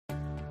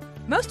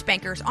Most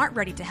bankers aren't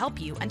ready to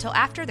help you until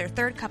after their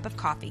third cup of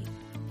coffee.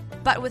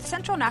 But with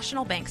Central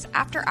National Bank's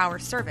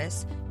after-hours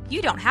service,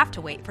 you don't have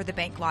to wait for the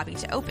bank lobby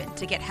to open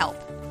to get help.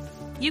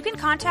 You can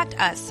contact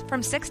us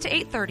from 6 to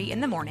 8:30 in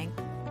the morning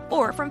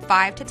or from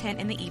 5 to 10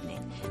 in the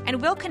evening,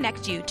 and we'll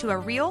connect you to a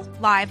real,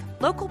 live,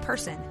 local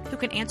person who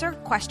can answer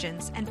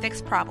questions and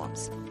fix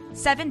problems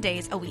 7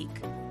 days a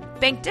week.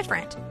 Bank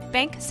different.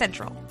 Bank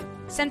Central.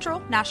 Central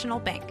National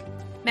Bank.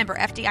 Member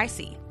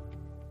FDIC.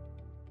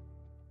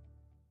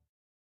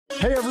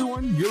 Hey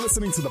everyone, you're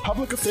listening to The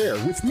Public Affair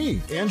with me,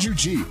 Andrew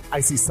G.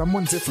 I see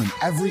someone different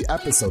every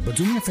episode, but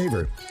do me a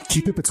favor,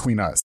 keep it between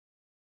us.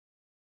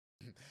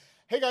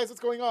 Hey guys,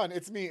 what's going on?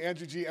 It's me,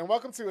 Andrew G, and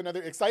welcome to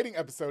another exciting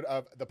episode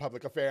of The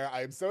Public Affair.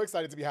 I am so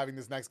excited to be having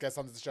this next guest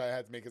on this show. I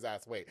had to make his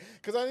ass wait,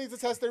 because I need to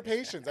test their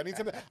patience.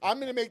 I'm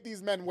going to make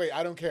these men wait.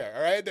 I don't care,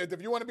 all right? If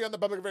you want to be on The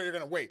Public Affair, you're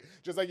going to wait,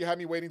 just like you had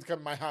me waiting to come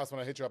to my house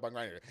when I hit you up on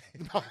Grindr.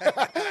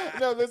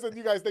 No, listen,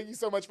 you guys, thank you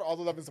so much for all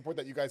the love and support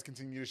that you guys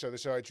continue to show the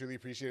show. I truly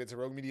appreciate it. To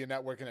Rogue Media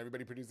Network and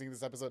everybody producing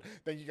this episode,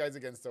 thank you guys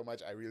again so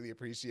much. I really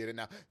appreciate it.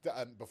 Now,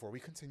 before we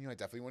continue, I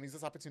definitely want to use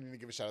this opportunity to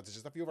give a shout out to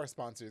just a few of our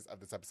sponsors of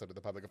this episode of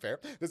The Public Affair.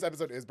 This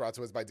episode is brought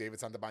to us by David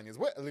Santabañez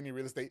with Alinea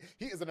Real Estate.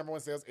 He is the number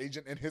one sales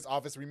agent in his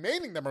office,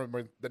 remaining the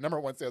number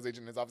one sales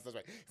agent in his office. That's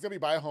right. He's going to be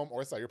buy a home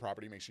or sell your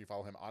property. Make sure you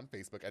follow him on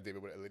Facebook at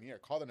David with Alinea or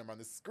call the number on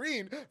the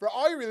screen for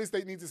all your real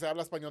estate needs. Se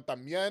habla español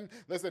también.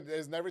 Listen,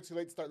 it's never too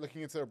late to start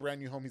looking into a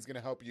brand new home. He's going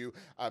to help you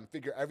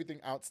figure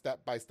everything out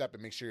step by step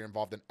and make sure you're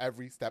involved in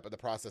every step of the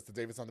process. To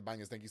David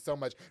Santabañez, thank you so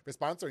much for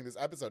sponsoring this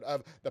episode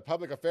of The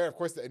Public Affair. Of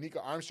course, to Anika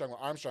Armstrong with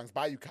Armstrong's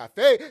Bayou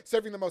Cafe,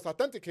 serving the most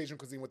authentic Cajun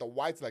cuisine with a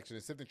wide selection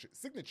of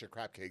signature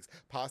crab cakes,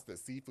 pasta,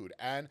 seafood,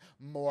 and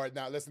more.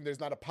 Now, listen, there's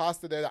not a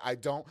pasta there that I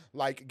don't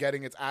like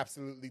getting. It's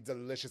absolutely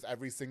delicious,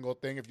 every single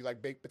thing. If you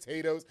like baked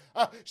potatoes,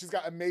 she's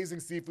got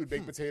amazing seafood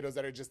baked potatoes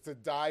that are just to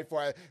die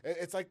for.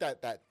 It's like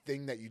that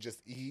thing that you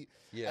just eat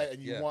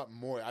and you want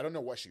more. I don't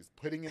know what she's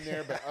putting in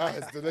there, but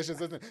it's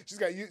delicious. Listen,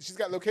 she's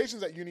got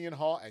locations at Union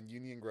Hall, and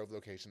Union Grove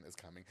location is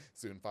coming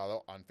soon.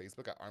 Follow on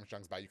Facebook at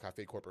Armstrong's Bayou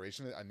Cafe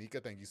Corporation.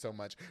 Anika, thank you so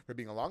much for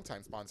being a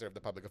longtime sponsor of The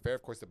Public Affair.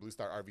 Of course, the Blue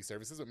Star RV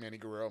Services with Manny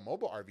Guerrero,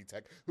 mobile RV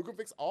tech, who can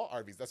fix all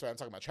RVs. That's right, I'm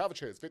talking about travel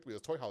trailers, fifth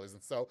wheels, toy haulers,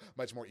 and so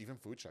much more, even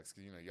food trucks.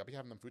 Because, you'll be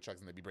having them food trucks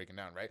and they be breaking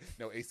down, right?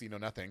 No AC, no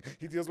nothing.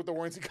 He deals with the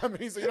warranty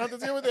company, so you don't have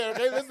to deal with it,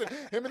 okay? Listen,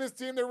 him and his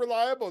team, they're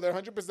reliable. They're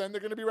 100%. They're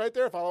going to be right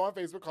there. Follow on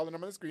Facebook, call the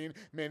number on the screen,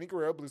 Manny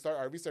Guerrero, Blue Star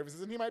RV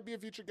Services, and he might be a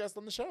future guest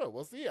on the show.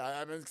 We'll see.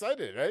 I'm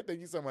excited, right? Thank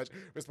you so much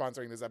for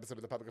sponsoring this episode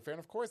of The Public Affair. And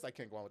of course, I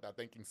can't go on without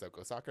thanking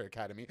Soko Soccer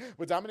Academy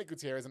with Dominic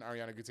Gutierrez and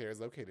Ariana Gutierrez,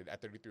 located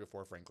at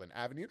 3304 Franklin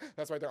Avenue.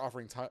 That's right, they're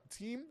offering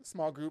team,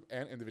 small group,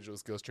 and individual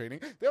skills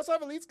training. They also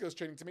have elite skills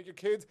training to make your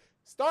kids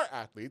star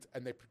athletes,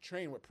 and they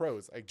train with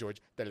pros like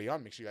George De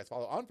Leon. Make sure you guys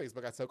follow on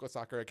Facebook at Soko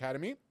Soccer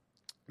Academy.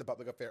 The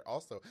Public Affair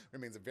also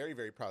remains a very,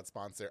 very proud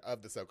sponsor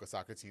of the Soko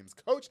Soccer teams,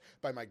 coached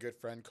by my good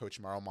friend, Coach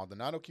Mauro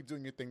Maldonado. Keep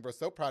doing your thing, bro.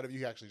 So proud of you.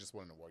 He actually just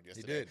won an award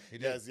yesterday. He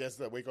did. Yes,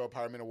 the Waco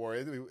Empowerment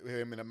Award,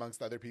 him and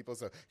amongst other people.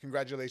 So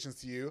congratulations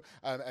to you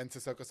and to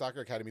Soko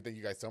Soccer Academy. Thank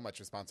you guys so much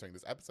for sponsoring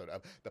this episode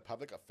of The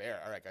Public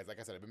Affair. All right, guys, like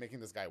I said, I've been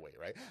making this guy wait,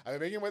 right? I've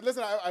been making him wait.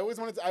 Listen, I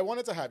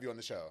wanted to have you on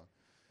the show.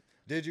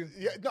 Did you?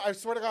 Yeah, no, I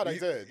swear to God, I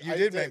did. You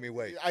did make me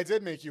wait. I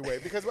did make you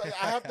wait because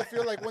I have to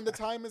feel like when the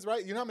time is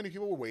right. You know how many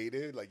people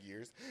waited like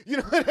years? You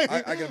know what I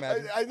mean? I can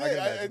imagine. I did.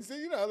 And so,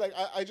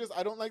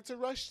 I don't like to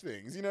rush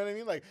things. You know what I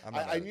mean? Like,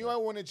 I knew I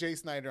wanted Jay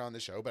Snider on the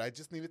show, but I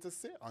just needed to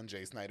sit on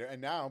Jay Snider.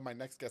 And now my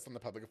next guest on The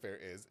Public Affair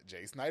is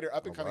Jay Snider,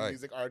 up-and-coming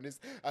music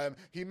artist.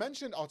 He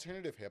mentioned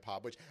alternative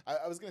hip-hop, which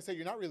I was going to say,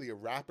 you're not really a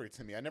rapper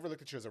to me. I never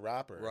looked at you as a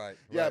rapper. Right.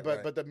 Yeah,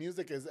 but the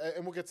music is,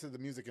 and we'll get to the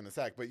music in a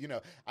sec, but,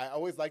 I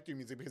always liked your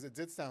music because it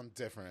did sound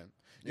different.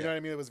 You know what I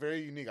mean? It was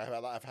very unique.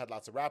 I've had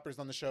lots of rappers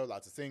on the show,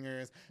 lots of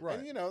singers. Right.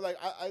 And,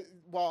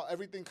 while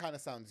everything kind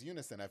of sounds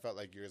unison, I felt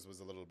like yours was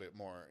a little bit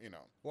more,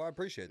 Well, I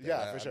appreciate that.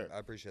 Yeah, for sure. I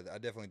appreciate that. I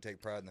definitely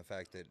take pride in the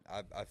fact that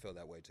I feel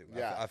that way, too.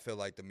 Yeah. I feel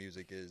like the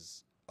music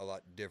is a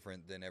lot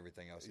different than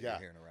everything else that you're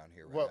hearing around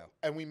here now.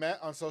 And we met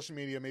on social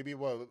media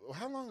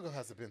how long ago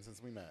has it been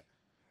since we met?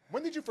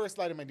 When did you first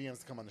slide in my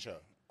DMs to come on the show?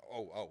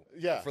 Oh.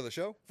 Yeah. For the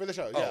show? For the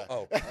show, yeah.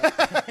 Oh.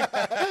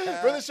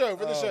 For the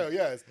show,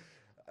 yes.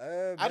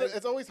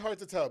 It's always hard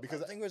to tell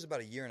because I think it was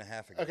about a year and a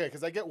half ago. Okay,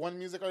 because I get one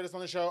music artist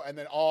on the show, and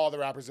then all the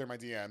rappers are in my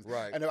DMs.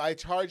 Right. And if I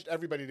charged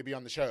everybody to be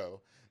on the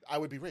show, I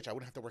would be rich. I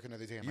wouldn't have to work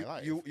another day in my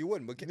life. You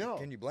wouldn't, but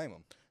can you blame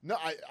them? No,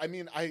 I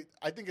mean, I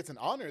think it's an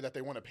honor that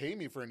they want to pay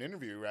me for an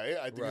interview, right?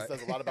 I think it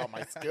says a lot about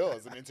my skill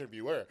as an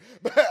interviewer.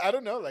 But I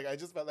don't know. Like, I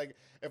just felt like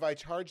if I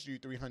charged you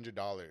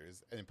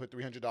 $300 and put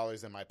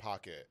 $300 in my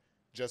pocket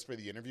just for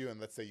the interview, and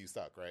let's say you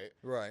suck, right?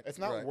 Right. It's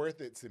not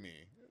worth it to me.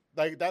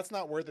 Like, that's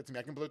not worth it to me.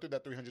 I can blow through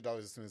that $300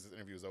 as soon as this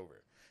interview is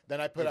over.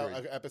 Then I put out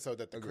an episode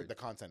that the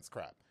content's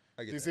crap.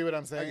 I get Do you that. see what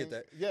I'm saying? I get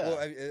that. Yeah. Well,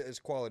 it's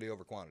quality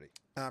over quantity.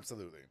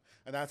 Absolutely.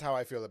 And that's how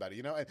I feel about it.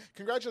 You know, and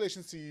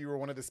congratulations to you. You were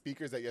one of the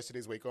speakers at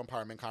yesterday's Waco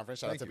Empowerment Conference.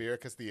 Shout out to Vera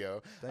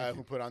Castillo,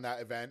 who put on that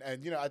event.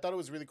 And, you know, I thought it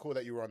was really cool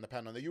that you were on the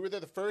panel. That you were there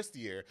the first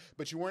year,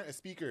 but you weren't a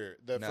speaker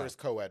the first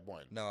co-ed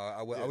one. No,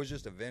 I was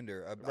just a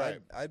vendor.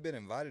 I'd been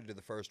invited to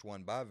the first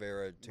one by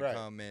Vera to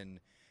come in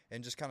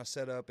and just kind of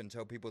set up and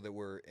tell people that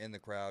were in the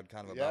crowd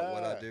kind of about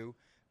what I do.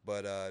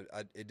 But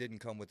it didn't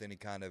come with any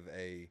kind of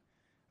a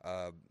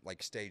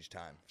like stage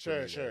time.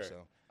 Sure.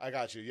 So. I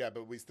got you. Yeah,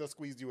 but we still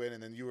squeezed you in,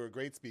 and then you were a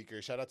great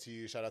speaker. Shout out to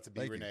you. Shout out to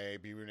B. Renee.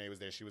 B. Renee was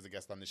there. She was a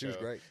guest on the show. She was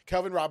great.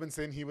 Kelvin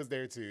Robinson, he was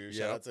there too.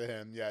 Shout out to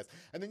him. Yes.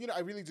 And then, you know, I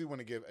really do want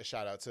to give a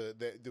shout out to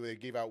they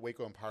gave out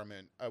Waco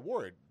Empowerment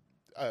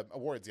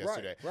awards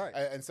yesterday. Right.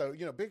 And so,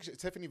 you know,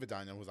 Tiffany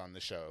Vidania was on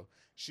the show.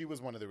 She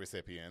was one of the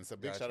recipients. So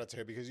big shout out to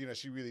her because, you know,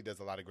 she really does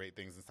a lot of great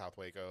things in South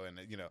Waco. And,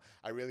 you know,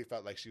 I really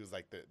felt like she was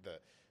like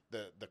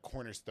the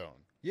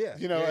cornerstone. Yeah.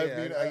 You know,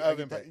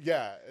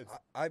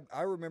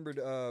 I remembered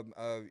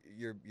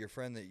your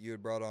friend that you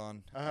had brought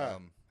on.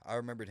 I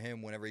remembered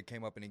him whenever he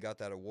came up and he got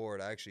that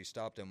award. I actually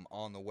stopped him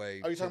on the way.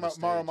 Oh, you're talking about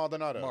Mauro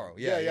Maldonado? Mauro,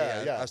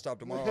 yeah. I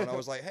stopped him and I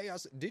was like, hey,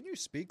 didn't you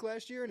speak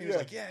last year? And he was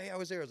like, yeah, I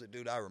was there. I was like,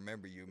 dude, I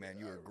remember you, man.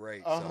 You were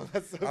great. Oh,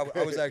 that's so great.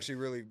 I was actually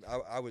really,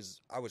 I was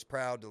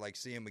proud to like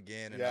see him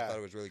again, and I thought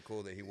it was really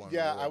cool that he won.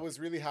 Yeah, I was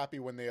really happy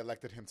when they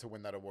elected him to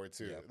win that award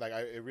too. Yeah. Like,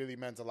 it really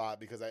meant a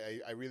lot because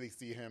I really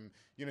see him.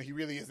 You know, he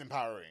really is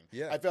empowering.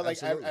 Yeah, I felt like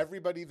absolutely.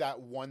 everybody that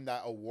won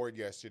that award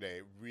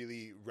yesterday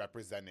really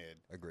represented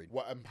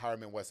what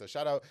empowerment was. So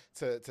shout out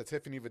to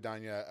Tiffany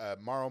Vidania,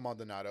 Mauro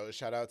Maldonado.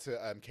 Shout out to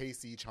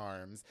KC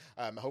Charms.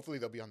 Hopefully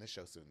they'll be on this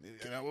show soon.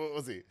 You know,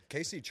 we'll see.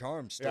 KC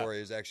Charms'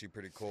 story is actually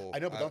pretty cool. I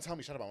know, but don't tell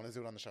me. Shut up. I want to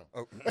do it on the show.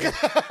 Oh.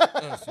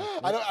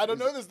 I don't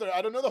know this story.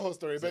 I don't know the whole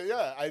story, but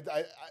yeah.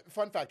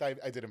 Fun fact: I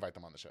did invite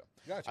them on the show.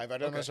 Gotcha. I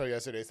invited them on the show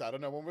yesterday, so I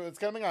don't know when it's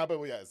coming out,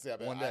 but yes, yeah.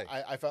 But one day.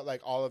 I felt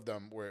like all of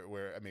them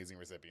were amazing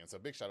recipients. So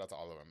big shout out to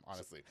all of them,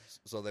 honestly.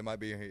 So they might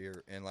be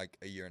here in like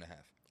a year and a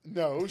half.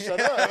 No, shut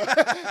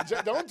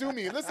up. Don't do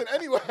me. Listen,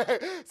 anyway.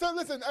 So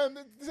listen,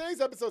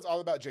 today's episode's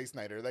all about Jay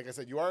Snider. Like I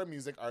said, you are a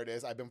music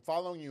artist. I've been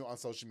following you on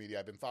social media.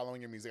 I've been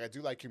following your music. I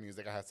do like your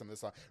music. I had some of the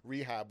songs.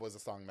 Rehab was a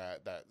song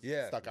that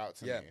stuck out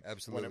to me.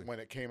 Absolutely. When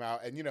it came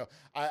out. And, you know,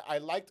 I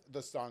liked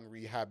the song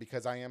Rehab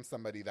because I am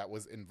somebody that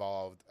was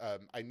involved.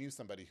 I knew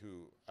somebody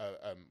who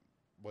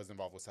was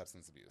involved with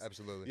substance abuse.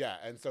 Absolutely. Yeah,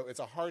 and so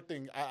it's a hard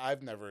thing.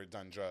 I've never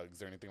done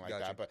drugs or anything like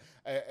that, but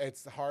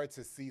it's hard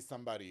to see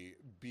somebody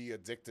be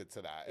addicted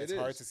to that. It's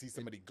hard to see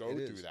somebody go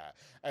through that.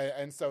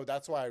 And so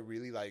that's why I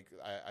really I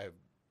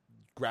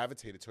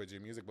gravitated towards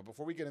your music. But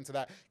before we get into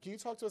that, can you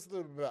talk to us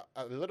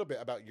a little bit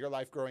about your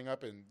life growing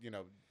up and, you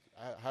know,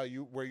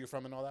 where you're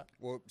from and all that?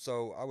 Well,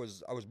 so I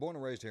was born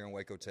and raised here in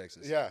Waco,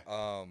 Texas. Yeah.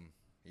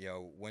 You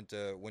know, went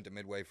to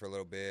Midway for a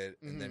little bit,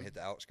 and then hit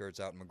the outskirts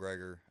out in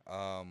McGregor.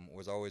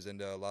 Was always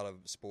into a lot of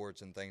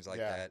sports and things like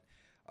that.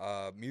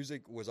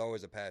 Music was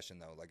always a passion,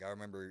 though. Like, I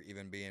remember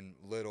even being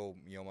little,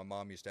 you know, my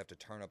mom used to have to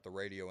turn up the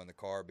radio in the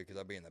car because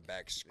I'd be in the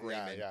back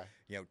screaming,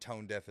 you know,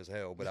 tone deaf as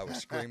hell, but I was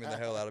screaming the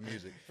hell out of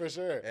music. For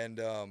sure.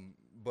 And,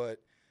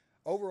 but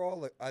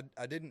overall,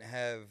 I didn't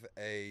have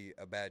a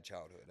bad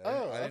childhood.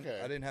 I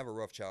didn't have a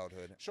rough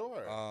childhood.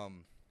 Sure.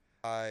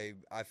 I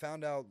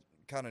found out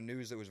kind of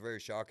news that was very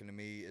shocking to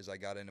me as I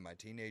got into my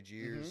teenage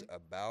years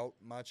about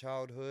my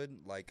childhood,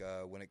 like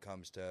when it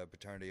comes to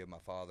paternity of my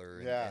father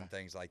and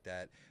things like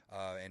that,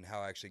 and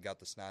how I actually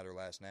got the Snider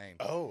last name.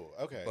 Oh,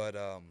 okay. But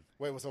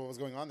wait, so what was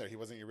going on there? He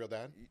wasn't your real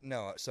dad?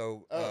 No.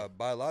 So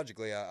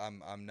biologically,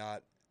 I'm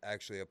not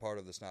actually a part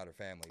of the Snider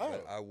family,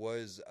 but I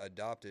was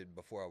adopted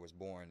before I was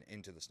born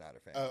into the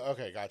Snider family.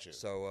 Okay, got you.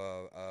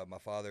 So my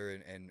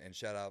father and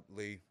shout out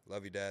Lee,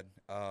 love you, Dad.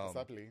 What's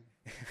up, Lee?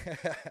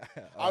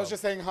 I was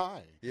just saying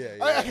hi. Yeah.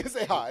 I can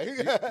say hi.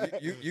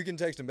 you can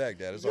text him back,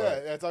 Dad. It's all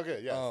right. Yeah, it's all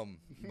good. Yeah.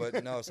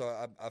 But no. So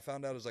I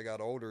found out as I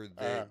got older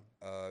that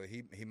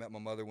he met my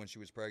mother when she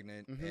was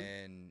pregnant,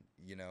 and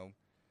you know,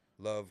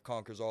 love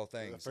conquers all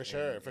things. For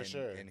sure.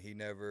 And he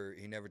never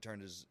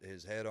turned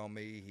his head on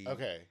me.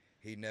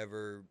 He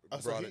never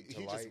brought it to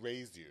light. He just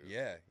raised you.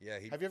 Yeah.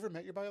 Have you ever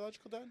met your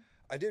biological dad?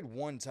 I did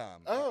one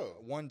time.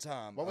 One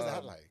time. What was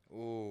that like?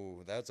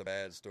 Ooh, that's a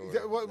bad story.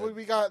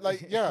 We got go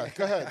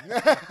ahead.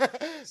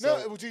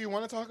 No, do you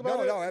want to talk about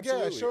it? No,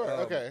 absolutely. Yeah, sure.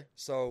 Okay.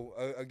 So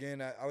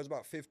again, I was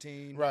about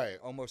 15, right,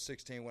 almost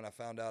 16 when I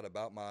found out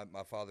about my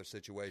father's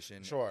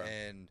situation. Sure.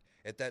 And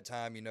at that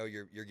time, you know,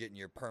 you're getting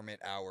your permit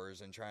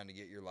hours and trying to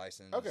get your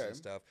license and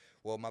stuff.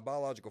 Well, my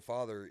biological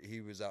father,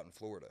 he was out in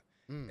Florida.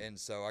 And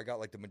so I got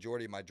like the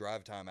majority of my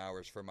drive time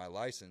hours for my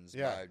license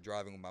by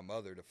driving with my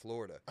mother to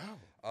Florida.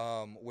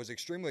 Was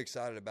extremely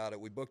excited about it.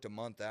 We booked a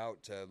month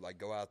out to like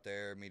go out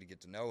there, me to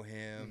get to know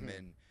him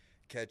and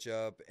catch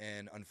up.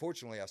 And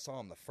unfortunately, I saw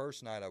him the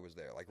first night I was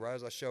there. Like right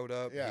as I showed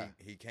up,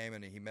 he came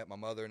in and he met my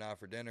mother and I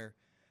for dinner.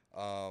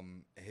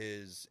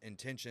 His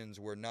intentions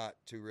were not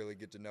to really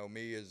get to know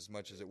me as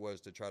much as it was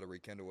to try to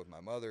rekindle with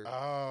my mother.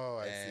 Oh,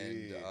 I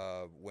see.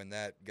 And when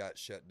that got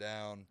shut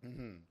down,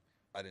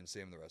 I didn't see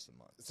him the rest of the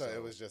month. So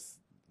it was just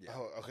Yeah.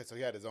 Oh, okay. So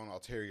he had his own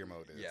ulterior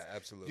motives. Yeah,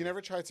 absolutely. You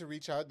never tried to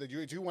reach out? Do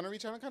you want to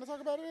reach out and kind of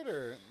talk about it,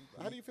 or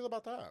how do you feel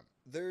about that?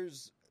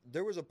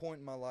 There was a point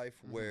in my life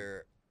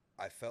where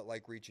I felt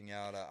like reaching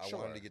out. I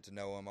wanted to get to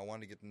know him. I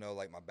wanted to get to know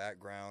like my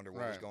background or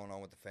what was going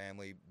on with the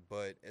family.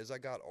 But as I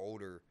got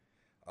older,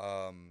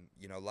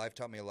 life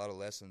taught me a lot of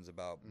lessons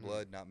about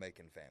blood not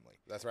making family.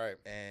 That's right.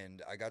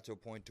 And I got to a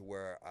point to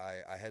where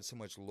I had so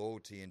much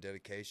loyalty and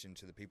dedication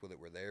to the people that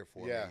were there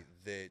for me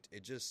that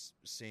it just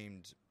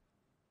seemed,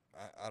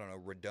 I don't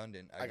know,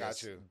 redundant, I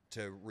guess,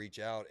 to reach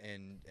out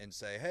and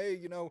say,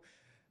 hey,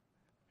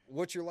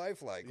 what's your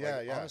life like?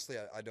 Honestly,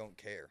 I don't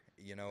care,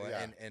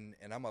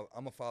 and I'm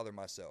a father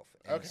myself.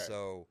 And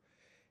so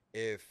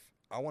if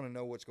I want to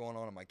know what's going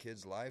on in my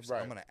kids' lives,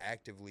 I'm going to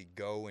actively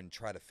go and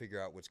try to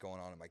figure out what's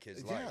going on in my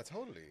kids' life. Yeah,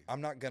 totally.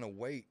 I'm not going to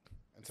wait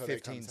until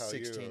 15,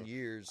 16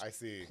 years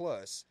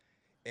plus.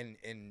 And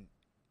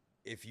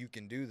if you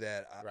can do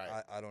that,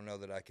 I don't know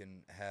that I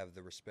can have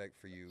the respect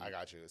for you. I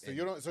got you. So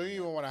you don't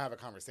even want to have a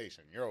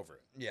conversation. You're over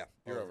it. Yeah.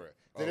 You're over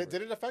it.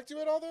 Did it affect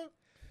you at all, though?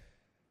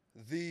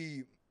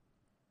 The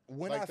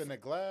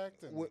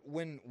neglect?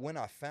 When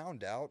I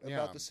found out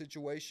about the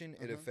situation,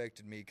 it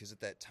affected me because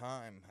at that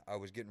time I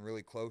was getting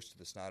really close to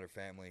the Snider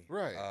family.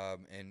 Right.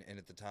 And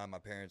at the time my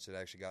parents had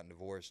actually gotten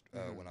divorced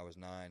when I was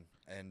 9.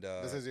 And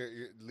this is your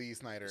Lee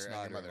Snider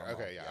and your mother. And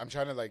Okay, yeah. I'm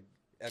trying to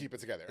keep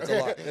it together. There's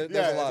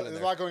a lot. There's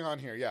a lot going on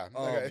here. Yeah.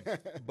 Okay.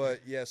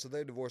 But yeah, so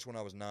they divorced when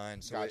I was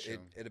 9. So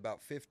at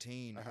about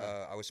 15,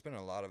 I was spending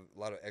a lot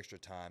of extra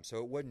time. So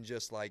it wasn't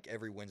just like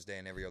every Wednesday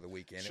and every other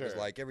weekend. It was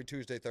like every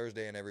Tuesday,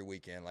 Thursday, and every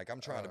weekend. Like I'm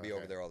trying to be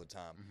over there all the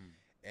time.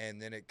 And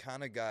then it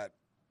kind of got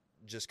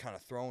just kind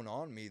of thrown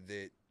on me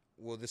that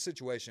the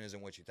situation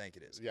isn't what you think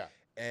it is. Yeah.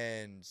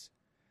 And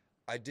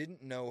I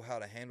didn't know how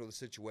to handle the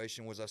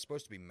situation. Was I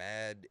supposed to be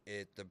mad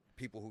at the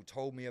people who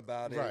told me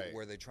about it? Right.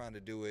 Were they trying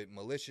to do it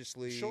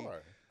maliciously?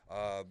 Sure.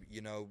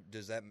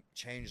 Does that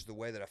change the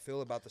way that I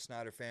feel about the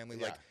Snider family?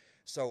 Yeah.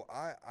 So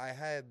I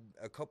had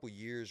a couple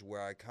years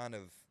where I kind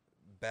of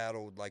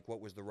battled like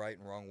what was the right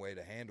and wrong way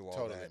to handle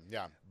all that.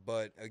 Yeah.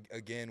 But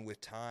again,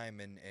 with time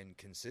and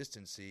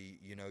consistency,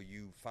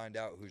 you find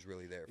out who's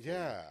really there for you.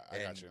 Yeah, I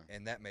got you.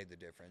 And that made the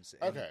difference.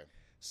 Okay.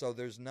 So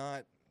there's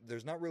not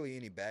really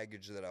any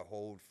baggage that I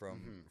hold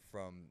from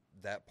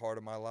that part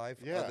of my life,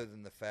 other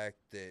than the fact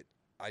that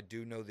I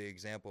do know the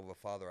example of a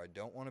father I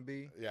don't want to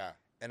be. Yeah.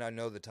 And I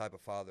know the type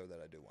of father that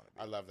I do want to be.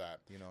 I love that.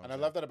 And I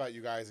love that about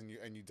you guys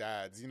and you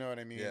dads. You know what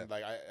I mean? Yeah.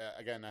 Like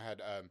I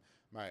had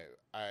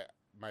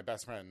my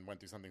best friend went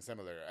through something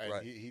similar,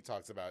 and he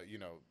talks about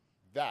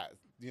that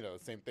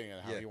same thing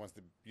and how he wants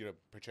to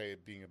portray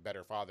being a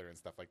better father and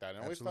stuff like that. And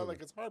I always felt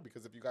like it's hard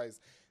because if you guys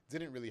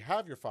didn't really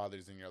have your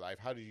fathers in your life,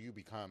 how do you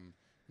become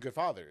good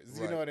fathers?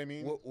 You know what I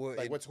mean?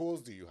 What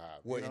tools do you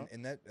have? Well,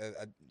 and that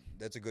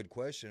that's a good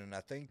question, and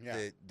I think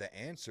that the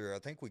answer, I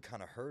think we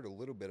kind of heard a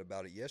little bit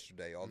about it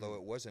yesterday, although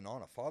it wasn't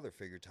on a father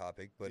figure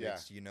topic, but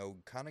it's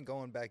kind of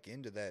going back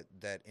into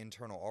that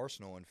internal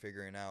arsenal and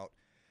figuring out,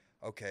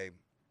 okay,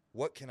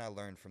 what can I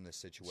learn from this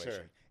situation?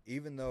 Sure.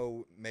 Even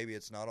though maybe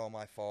it's not all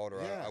my fault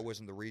or I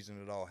wasn't the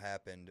reason it all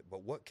happened,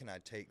 but what can I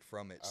take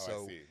from it? Oh,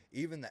 so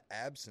even the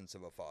absence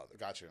of a father,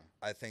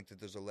 I think that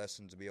there's a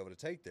lesson to be able to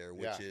take there,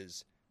 which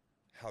is,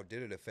 how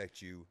did it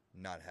affect you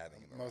not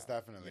having him around? Most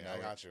definitely. I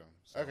got you.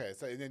 So. Okay,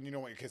 so then you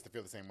don't want your kids to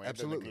feel the same way.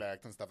 Absolutely. The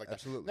neglect and stuff like that.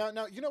 Absolutely.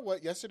 Now, you know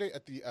what? Yesterday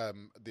at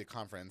the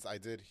conference, I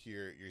did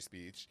hear your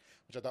speech,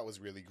 which I thought was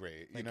really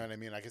great. You know what I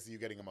mean? I could see you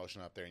getting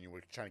emotional up there, and you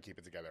were trying to keep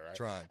it together, right?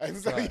 Trying. And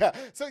so,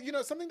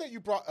 So, something that you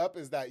brought up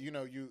is that,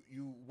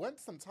 you went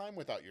some time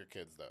without your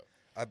kids,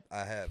 though.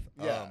 I have.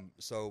 Yeah.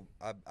 So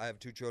I have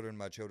 2 children.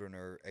 My children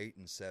are 8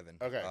 and 7.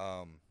 Okay.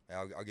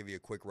 I'll give you a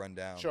quick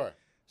rundown. Sure.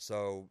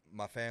 So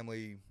my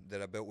family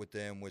that I built with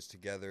them was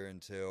together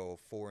until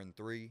 4 and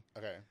 3.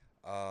 Okay.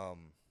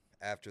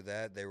 After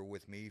that, they were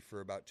with me for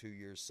about 2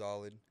 years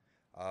solid.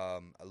 I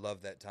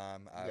loved that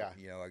time. I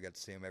got to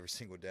see them every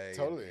single day.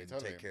 Totally.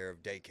 Take care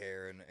of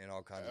daycare and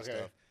all kinds of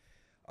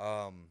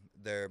stuff.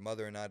 Their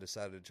mother and I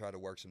decided to try to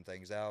work some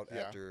things out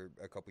after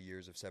a couple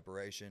years of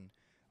separation.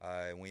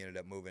 And we ended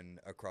up moving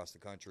across the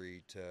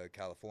country to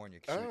California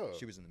because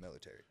she was in the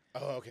military.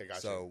 Oh, okay,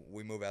 gotcha. So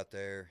we moved out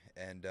there,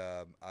 and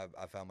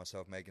I found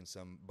myself making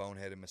some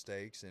boneheaded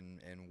mistakes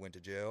and went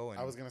to jail. And,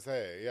 I was going to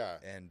say, yeah.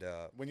 And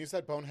when you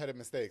said boneheaded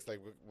mistakes,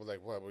 like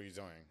what were you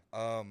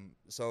doing?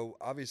 So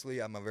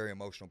obviously I'm a very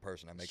emotional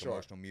person. I make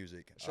emotional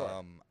music.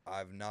 Sure.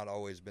 I've not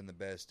always been the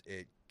best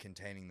at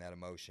containing that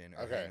emotion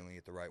or handling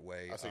it the right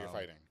way. Oh, so you're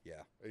fighting.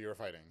 Yeah. You were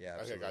fighting. Yeah,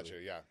 absolutely. Okay,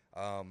 gotcha, yeah.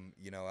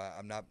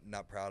 I'm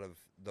not proud of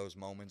those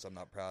moments. I'm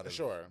not proud of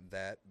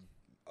that.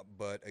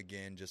 But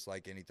again, just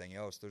like anything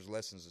else, there's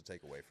lessons to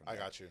take away from that. I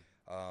got you.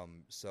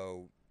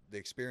 So the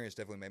experience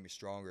definitely made me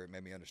stronger. It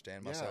made me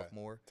understand myself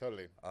more.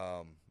 Totally.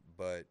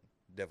 But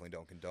definitely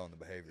don't condone the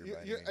behavior.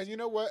 And you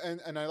know what?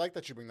 And I like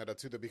that you bring that up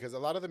too, though, because a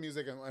lot of the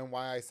music and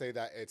why I say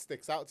that it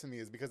sticks out to me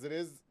is because it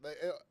is,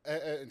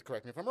 and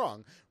correct me if I'm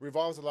wrong,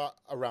 revolves a lot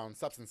around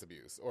substance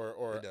abuse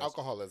or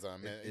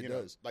alcoholism. It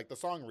does. Like the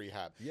song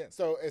Rehab. Yeah.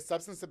 So is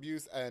substance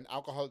abuse and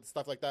alcohol,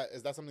 stuff like that,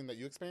 is that something that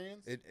you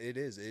experience? It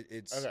is.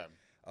 It's okay.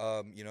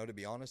 To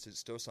be honest, it's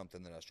still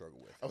something that I struggle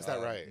with. Oh, is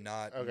that right?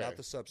 Not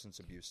the substance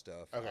abuse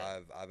stuff. Okay.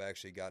 I've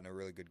actually gotten a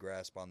really good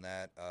grasp on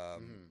that.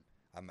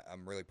 I'm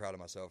really proud of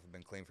myself. I've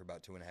been clean for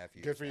about 2.5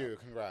 years. Good for now. you.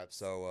 Congrats.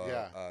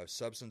 So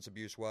substance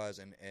abuse wise,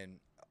 and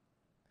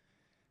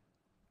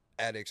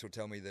addicts will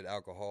tell me that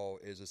alcohol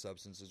is a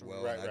substance as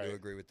well, and I do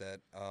agree with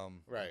that.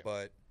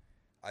 But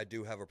I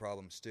do have a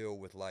problem still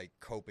with like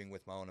coping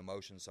with my own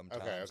emotions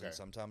sometimes, and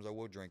sometimes I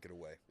will drink it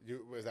away.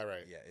 Is that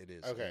right? Yeah, it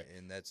is. Okay,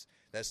 and that's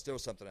still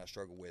something I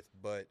struggle with,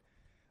 but.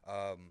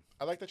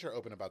 I like that you're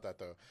open about that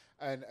though,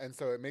 and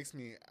so it makes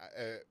me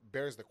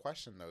bears the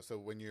question though. So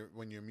when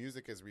your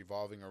music is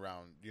revolving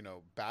around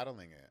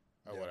battling it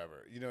or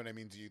whatever, you know what I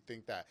mean? Do you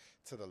think that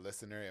to the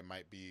listener it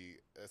might be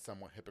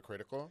somewhat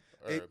hypocritical?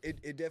 Or?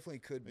 It definitely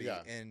could be,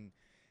 and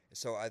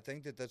so I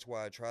think that's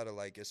why I try to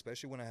like,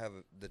 especially when I have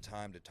the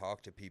time to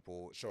talk to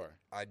people. Sure,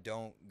 I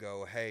don't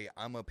go, hey,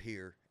 I'm up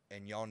here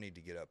and y'all need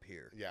to get up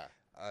here. Yeah.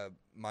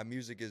 My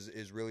music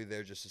is really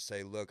there just to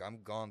say, look, I'm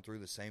gone through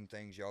the same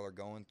things y'all are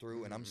going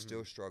through, and I'm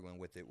still struggling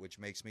with it, which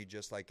makes me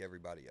just like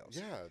everybody else.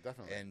 Yeah,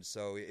 definitely. And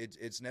so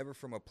it's never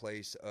from a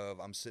place of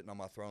I'm sitting on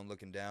my throne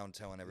looking down,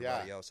 telling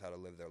everybody else how to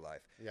live their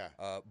life. Yeah.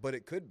 But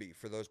it could be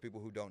for those people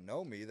who don't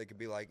know me. They could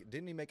be like,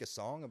 didn't he make a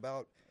song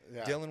about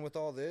dealing with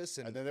all this?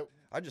 And then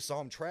I just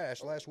saw him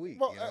trash last week.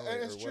 Well,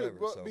 and it's true.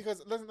 Well,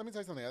 because let me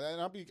tell you something,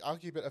 and I'll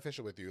keep it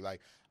official with you.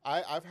 Like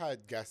I've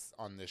had guests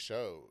on this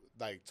show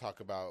like talk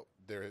about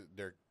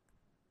their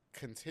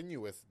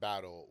continuous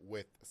battle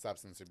with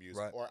substance abuse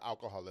or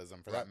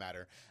alcoholism for that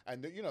matter,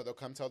 and they'll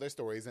come tell their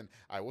stories, and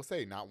I will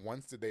say not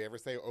once did they ever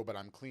say, oh, but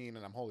I'm clean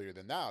and I'm holier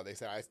than thou. They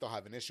said I still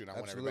have an issue and I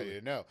want everybody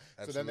to know.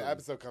 So then the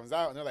episode comes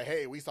out and they're like,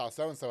 hey, we saw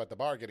so and so at the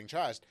bar getting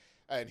trashed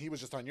and he was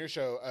just on your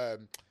show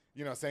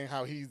saying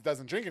how he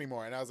doesn't drink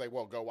anymore. And I was like,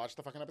 well, go watch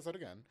the fucking episode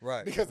again.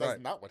 Right. Because that's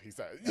not what he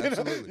said.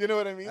 You know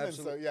what I mean?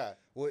 Absolutely. And so, yeah.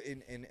 Well,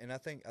 and I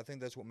think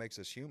that's what makes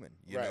us human.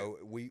 You know,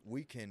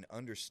 we can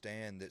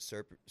understand that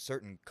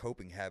certain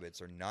coping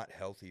habits are not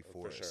healthy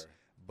for us. Sure.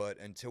 But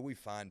until we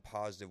find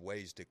positive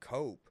ways to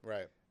cope,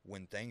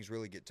 when things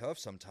really get tough,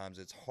 sometimes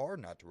it's hard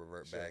not to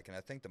revert back. And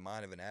I think the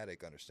mind of an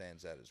addict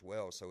understands that as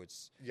well. So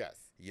it's,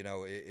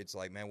 it's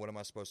like, man, what am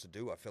I supposed to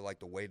do? I feel like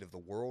the weight of the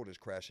world is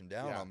crashing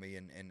down on me.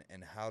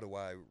 And how do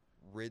I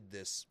rid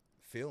this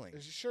feeling?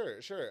 Sure.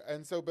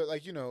 And so, but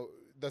like,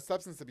 the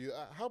substance abuse,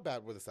 how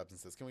bad were the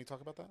substances? Can we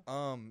talk about that?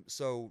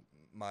 So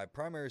my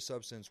primary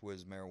substance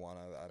was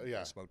marijuana.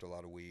 I smoked a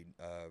lot of weed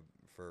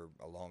for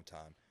a long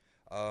time.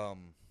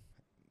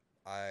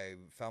 I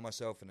found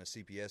myself in a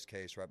CPS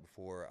case right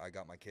before I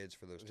got my kids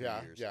for those 2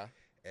 years. Yeah.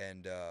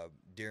 And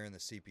during the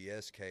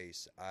CPS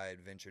case, I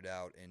had ventured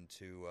out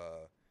into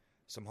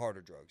some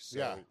harder drugs.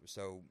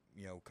 So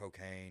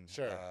cocaine.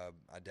 Sure.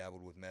 I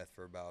dabbled with meth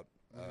for about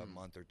a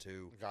month or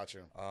two. Got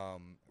you.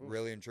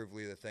 Really and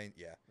truthfully, the thing,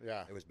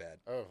 it was bad.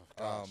 Oh,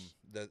 gosh.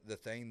 The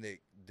thing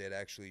that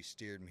actually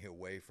steered me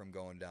away from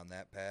going down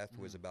that path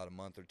was about a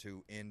month or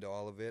two into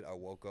all of it. I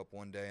woke up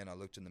one day and I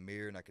looked in the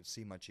mirror and I could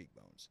see my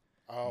cheekbones.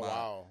 Oh,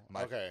 wow.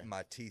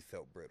 My teeth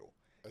felt brittle.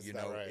 Is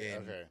that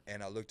right?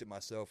 And I looked at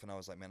myself and I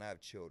was like, man, I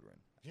have children.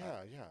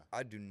 Yeah.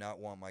 I do not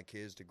want my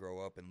kids to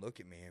grow up and look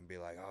at me and be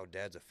like, oh,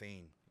 dad's a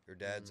fiend. Or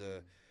dad's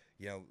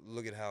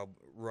look at how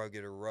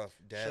rugged or rough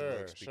dad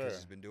looks because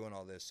he's been doing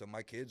all this. So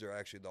my kids are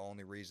actually the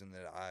only reason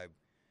that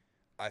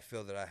I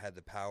feel that I had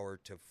the power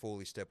to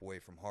fully step away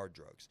from hard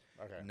drugs.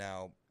 Okay.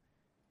 Now,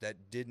 at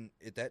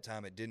that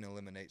time, it didn't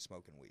eliminate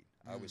smoking weed.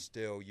 I was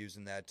still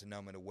using that to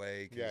numb it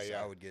away because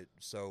I would get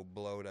so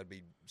blowed I'd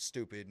be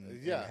stupid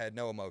and had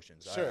no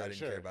emotions. I didn't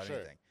care about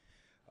anything.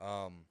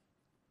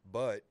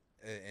 But,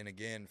 and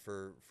again,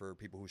 for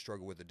people who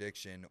struggle with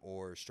addiction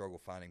or struggle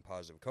finding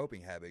positive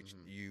coping habits,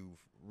 you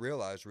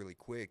realize really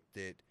quick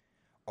that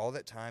all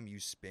that time you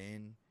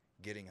spend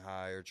getting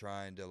high or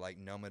trying to like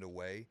numb it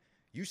away,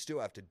 you still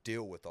have to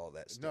deal with all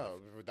that stuff.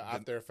 No, the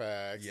after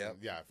effects.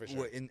 Yeah, for sure.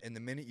 Well, and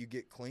the minute you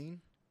get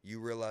clean, you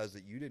realize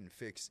that you didn't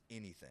fix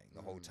anything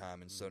the whole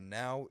time. And so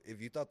now,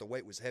 if you thought the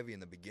weight was heavy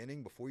in the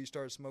beginning before you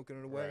started smoking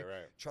it away,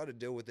 try to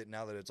deal with it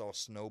now that it's all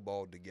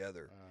snowballed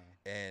together.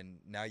 And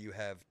now you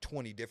have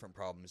 20 different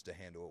problems to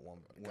handle at one.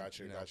 Got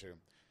you.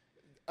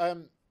 Are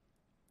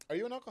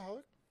you an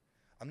alcoholic?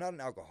 I'm not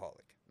an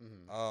alcoholic.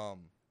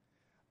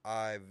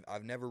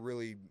 I've never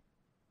really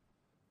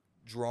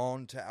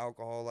drawn to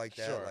alcohol like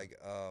that. Sure. Like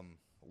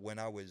when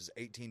I was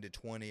 18 to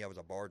 20, I was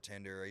a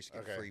bartender. I used to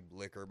get free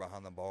liquor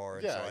behind the bar,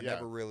 and so I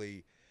never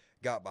really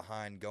got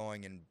behind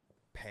going and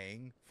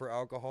paying for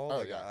alcohol.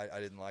 I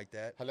didn't like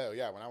that. When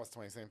I was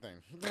 20, same thing.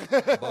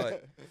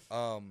 But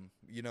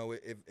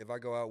if I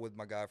go out with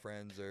my guy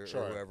friends or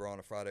whoever on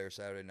a Friday or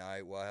Saturday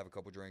night, I have a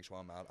couple drinks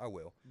while I'm out, I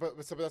will. But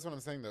that's what I'm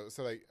saying though.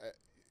 So like,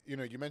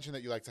 you mentioned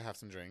that you like to have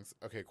some drinks.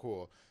 Okay,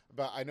 cool.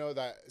 But I know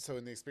that, so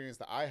in the experience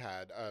that I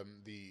had,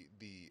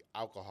 the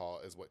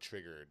alcohol is what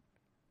triggered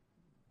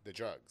the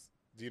drugs.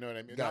 Do you know what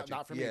I mean? Gotcha.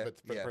 Not for me, but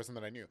for the person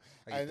that I knew.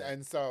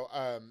 And so,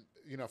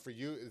 for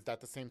you, is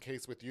that the same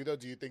case with you though?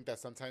 Do you think that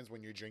sometimes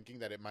when you're drinking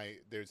that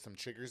there's some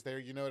triggers there?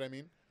 You know what I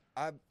mean?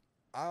 I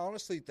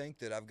honestly think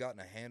that I've gotten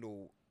a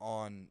handle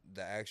on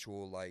the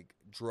actual like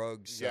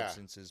drug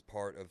substances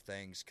part of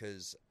things,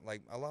 because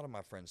like a lot of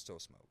my friends still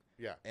smoke.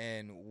 Yeah.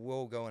 And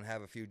we'll go and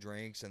have a few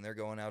drinks, and they're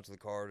going out to the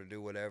car to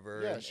do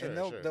whatever. Yeah, and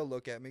they'll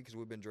look at me because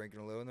we've been drinking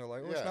a little, and they're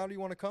like, "Well, Snider, do you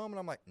want to come?" And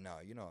I'm like, "No,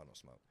 I don't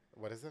smoke."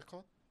 What is it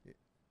called? Yeah.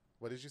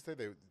 What did you say?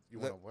 You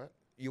want to what?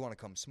 You want to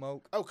come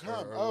smoke? Oh,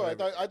 come!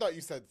 I thought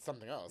you said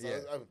something else. Yeah.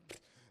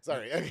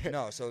 Sorry. Okay.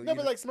 No,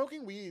 but like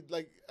smoking weed,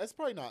 like that's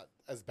probably not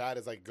as bad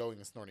as like going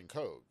and snorting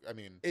coke. I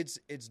mean, it's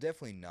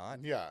definitely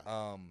not.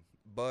 Yeah.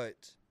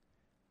 But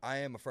I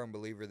am a firm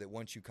believer that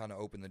once you kind of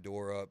open the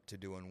door up to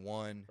doing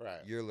one,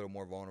 you're a little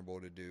more vulnerable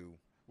to do.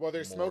 Well,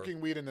 there's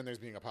smoking weed and then there's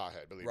being a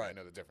pothead. Believe me, I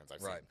know the difference.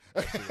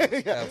 I've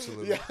seen.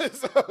 Absolutely. Yeah.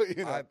 So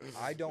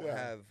I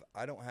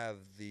don't have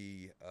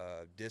the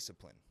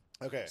discipline.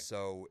 Okay.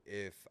 So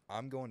if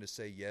I'm going to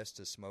say yes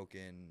to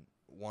smoking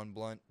one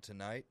blunt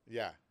tonight,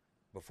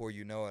 before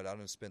you know it, I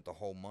done spent the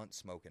whole month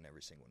smoking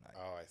every single night.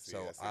 Oh, I see.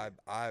 So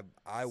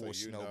I will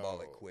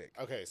snowball it quick.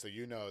 Okay, so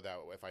you know that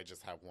if I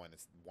just have one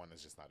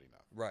is just not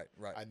enough. Right.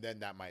 And then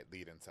that might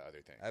lead into other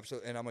things.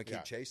 Absolutely, and I'm gonna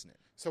keep chasing it.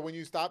 So when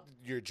you stopped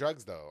your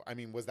drugs, though, I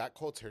mean, was that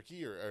cold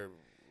turkey or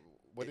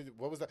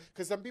what was that?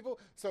 Because some people.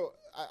 So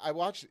I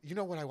watched. You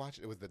know what I watched?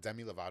 It was the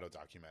Demi Lovato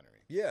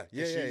documentary. Yeah.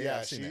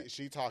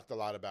 She talked a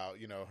lot about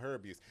her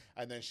abuse,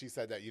 and then she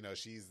said that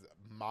she's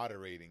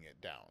moderating it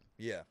down.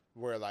 Yeah.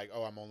 Where like,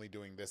 oh, I'm only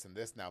doing this and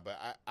this now, but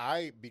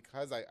I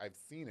because I've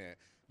seen it.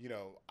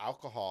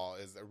 Alcohol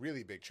is a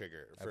really big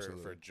trigger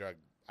for drug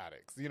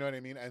addicts. You know what I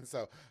mean? And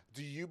so,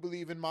 do you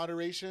believe in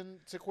moderation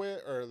to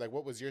quit, or like,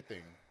 what was your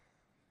thing?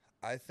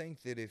 I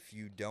think that if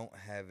you don't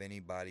have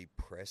anybody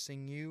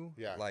pressing you,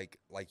 like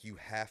you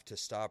have to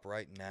stop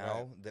right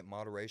now, that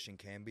moderation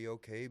can be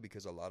okay,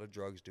 because a lot of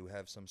drugs do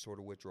have some sort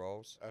of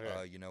withdrawals,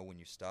 when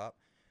you stop.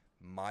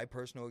 My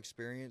personal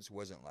experience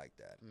wasn't like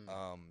that.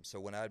 So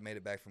when I had made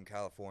it back from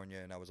California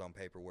and I was on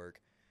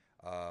paperwork,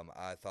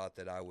 I thought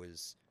that I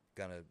was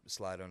going to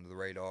slide under the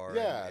radar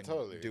and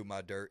do my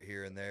dirt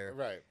here and there.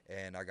 Right.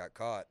 And I got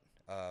caught.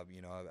 I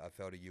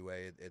failed a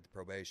UA at the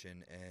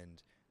probation,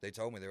 and they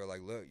told me, they were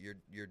like, look,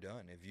 you're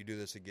done. If you do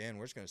this again,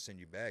 we're just going to send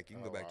you back. You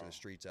can go back to the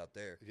streets out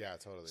there. Yeah,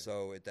 totally.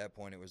 So at that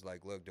point, it was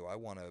like, look, do I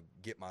want to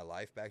get my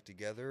life back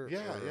together, or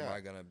am I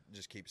going to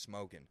just keep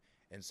smoking?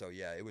 And so,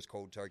 it was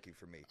cold turkey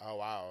for me. Oh,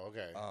 wow,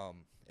 okay.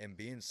 And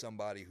being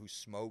somebody who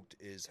smoked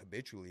as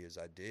habitually as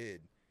I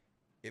did,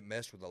 it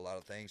messed with a lot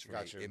of things for me.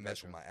 It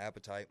messed with my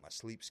appetite, my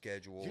sleep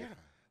schedule,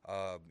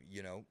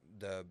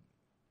 the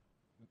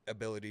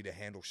ability to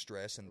handle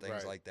stress and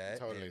things like that.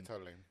 Totally.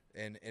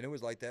 And it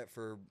was like that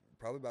for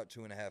probably about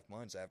 2.5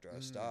 months after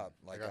I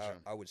stopped. Like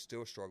I would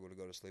still struggle to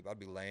go to sleep. I'd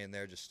be laying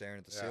there just staring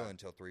at the ceiling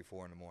until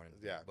 3-4 in the morning.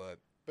 Yeah.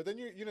 But then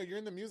you're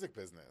in the music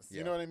business. Yeah.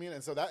 You know what I mean?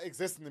 And so that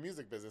exists in the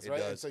music business, right?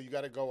 It does. And so you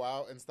got to go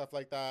out and stuff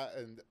like that,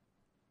 and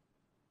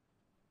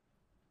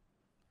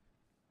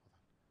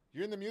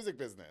you're in the music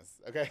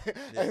business, okay?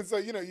 Yeah. And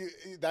so,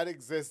 that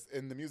exists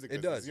in the music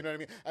business. It does. You know what I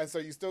mean? And so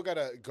you still got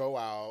to go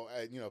out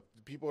and,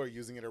 people are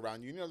using it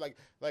around you.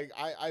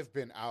 I've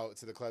been out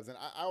to the clubs, and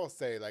I will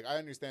say, like, I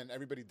understand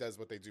everybody does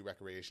what they do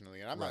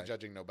recreationally, and I'm not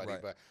judging nobody,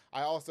 but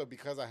I also,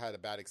 because I had a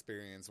bad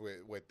experience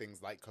with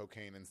things like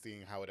cocaine and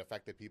seeing how it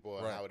affected people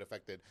and how it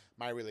affected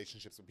my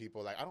relationships with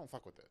people, like, I don't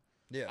fuck with it.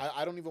 Yeah,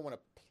 I don't even want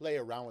to play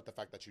around with the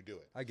fact that you do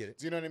it. I get it.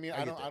 Do you know what I mean?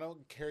 I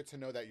don't care to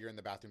know that you're in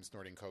the bathroom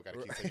snorting coke at a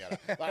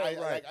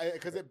quinceañera.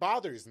 Because it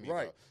bothers me,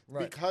 right?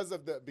 Because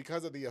of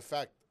the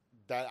effect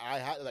that I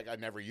had. Like, I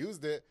never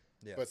used it,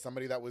 but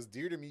somebody that was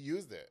dear to me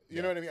used it.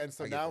 You know what I mean? And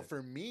so now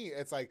for me,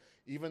 it's like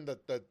even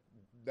the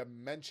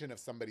mention of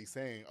somebody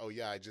saying, "Oh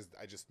yeah, I just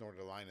snorted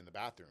a line in the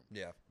bathroom."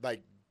 Yeah,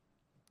 like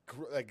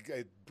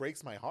it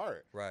breaks my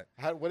heart. Right.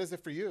 What is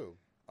it for you?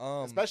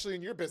 Especially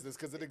in your business,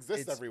 because it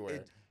exists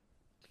everywhere.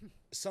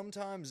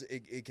 Sometimes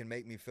it can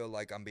make me feel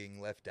like I'm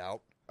being left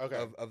out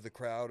of the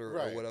crowd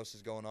or what else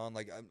is going on.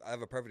 Like I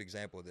have a perfect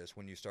example of this.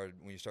 When you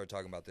started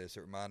talking about this,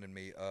 it reminded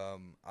me.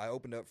 I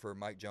opened up for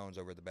Mike Jones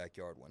over at the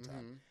Backyard one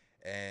time,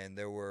 and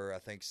there were, I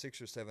think,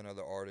 6 or 7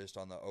 other artists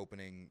on the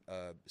opening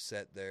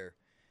set there,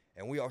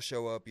 and we all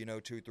show up,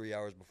 2-3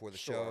 hours before the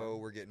show.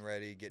 We're getting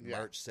ready, getting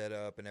merch set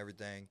up and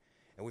everything,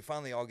 and we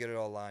finally all get it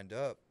all lined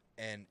up.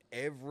 And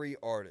every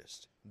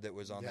artist that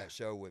was on that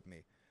show with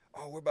me,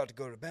 oh, we're about to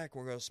go to the back.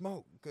 We're going to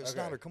smoke.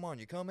 Snider, come on,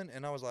 you coming?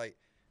 And I was like,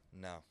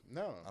 no,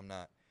 I'm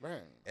not.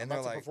 Right. And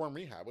they're like, perform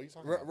rehab. What are you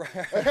talking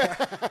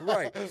about?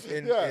 Right.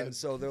 And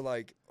so they're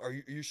like, are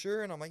you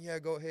sure? And I'm like, yeah,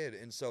 go ahead.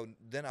 And so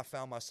then I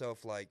found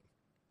myself like,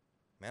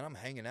 man, I'm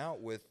hanging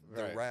out with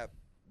the rap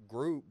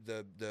group,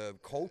 the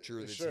culture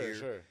that's here.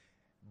 Sure.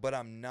 But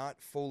I'm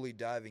not fully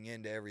diving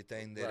into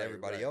everything that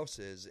everybody else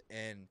is.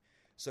 And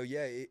So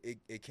yeah,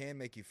 it can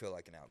make you feel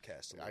like an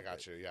outcast. I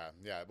got you.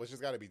 Yeah, which has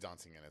got to be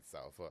daunting in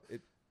itself.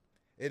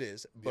 It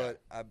is,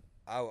 but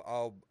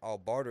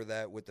I'll barter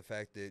that with the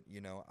fact that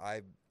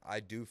I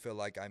do feel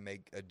like I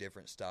make a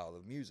different style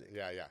of music.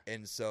 Yeah.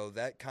 And so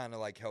that kind of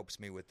like helps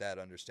me with that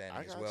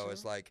understanding as well. You.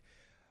 It's like,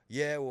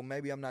 yeah, well,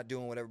 maybe I'm not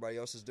doing what everybody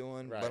else is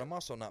doing, right. but I'm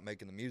also not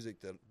making the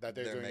music that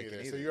they're doing making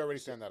either. So you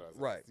already stand that as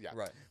right. Yeah.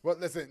 Right. Well,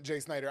 listen,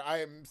 Jay Snider,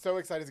 I am so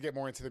excited to get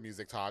more into the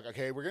music talk.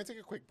 Okay, we're gonna take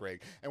a quick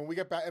break, and when we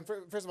get back, and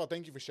first of all,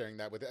 thank you for sharing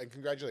that with it, and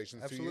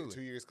congratulations. Absolutely.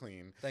 2 years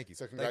clean. Thank you.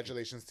 So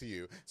congratulations to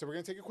you. So we're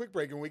gonna take a quick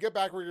break, and when we get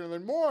back, we're gonna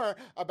learn more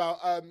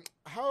about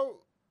how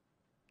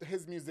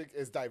his music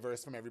is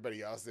diverse from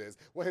everybody else's,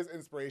 what his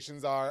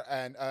inspirations are,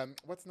 and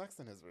what's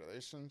next in his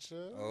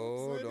relationship.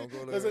 Oh, don't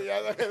go there.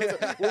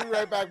 Listen, we'll be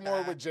right back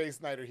more with Jay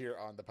Snider here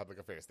on The Public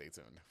Affair. Stay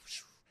tuned.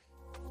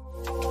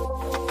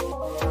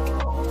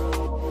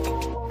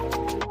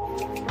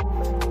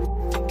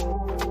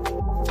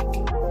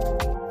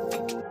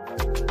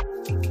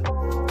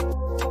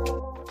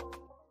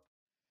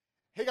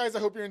 Hey guys, I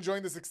hope you're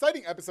enjoying this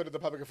exciting episode of The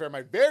Public Affair.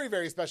 My very,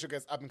 very special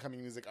guest, up-and-coming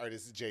music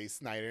artist, Jay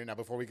Snider. Now,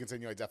 before we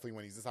continue, I definitely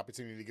want to use this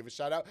opportunity to give a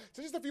shout-out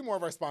to just a few more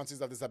of our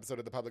sponsors of this episode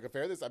of The Public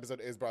Affair. This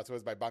episode is brought to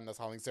us by Banda's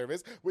Hauling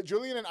Service. With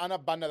Julian and Anna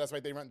Banda, that's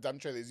right, they rent dump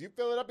trailers. You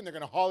fill it up, and they're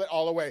going to haul it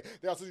all away.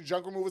 They also do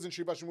junk removals and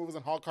tree brush removals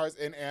and haul cars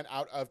in and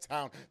out of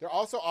town. They're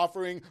also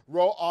offering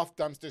roll-off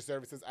dumpster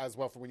services as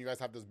well for when you guys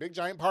have those big,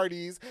 giant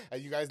parties,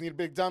 and you guys need a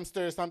big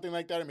dumpster or something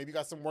like that, or maybe you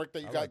got some work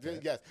that you got.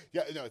 Like yes.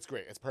 Yeah, no, it's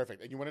great. It's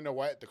perfect. And you want to know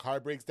what? The car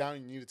breaks down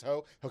and you need a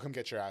tow, he'll come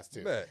get your ass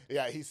too. Bet.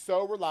 Yeah, he's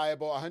so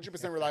reliable,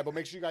 100% reliable.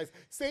 Make sure you guys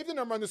save the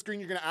number on the screen.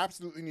 You're going to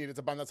absolutely need it. It's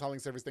a Banda's Hauling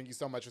Service. Thank you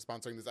so much for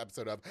sponsoring this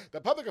episode of The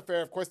Public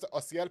Affair. Of course, the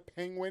Ociel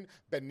Penguin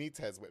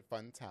Benitez with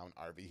Funtown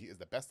RV. He is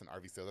the best in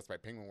RV sales. That's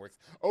right. Penguin works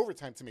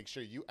overtime to make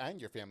sure you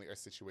and your family are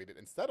situated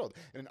and settled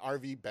in an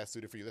RV best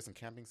suited for you. Listen,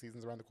 camping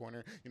season's around the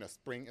corner.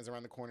 Spring is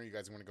around the corner. You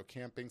guys want to go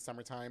camping,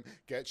 summertime.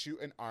 Get you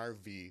an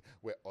RV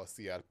with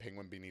Ociel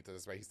Penguin Benitez.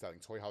 That's right. He's selling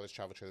toy haulers,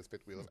 travel trailers,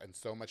 fifth wheels, and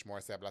so much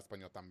more. Se habla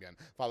español también.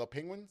 Follow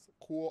Penguin's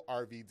cool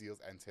RV deals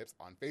and tips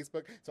on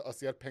Facebook. So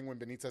Ociel Penguin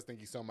Benitez, thank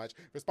you so much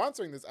for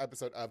sponsoring this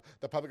episode of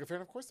The Public Affair.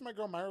 And of course, to my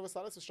girl Myra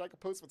Rosales with Strike a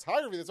Post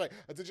Photography. That's right,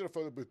 a digital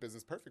photo booth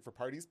business perfect for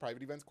parties,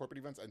 private events, corporate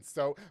events, and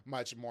so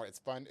much more. It's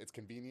fun, it's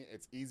convenient,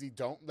 it's easy.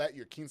 Don't let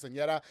your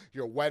quinceañera,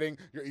 your wedding,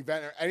 your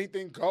event, or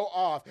anything go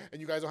off and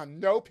you guys don't have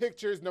no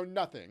pictures, no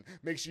nothing.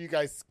 Make sure you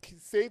guys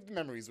save the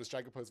memories with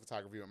Strike a Post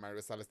Photography with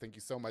Myra Rosales. Thank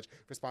you so much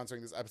for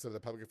sponsoring this episode of The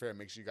Public Affair. And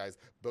make sure you guys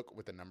book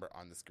with the number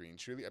on the screen.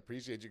 Truly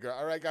appreciate you, girl.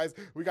 All right, guys,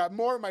 we got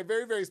more of my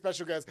very, very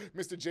special guest,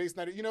 Mr. Jay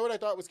Snider. You know what I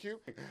thought was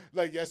cute?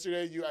 Like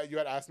yesterday, you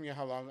had asked me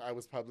how long I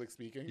was public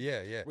speaking.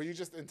 Yeah. Were you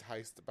just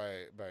enticed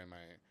by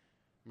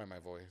my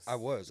voice? I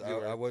was.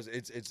 I was.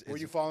 It's. Were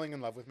you falling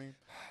in love with me?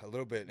 A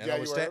little bit. And yeah,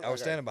 I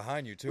was standing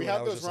behind you too. We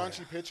have those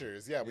raunchy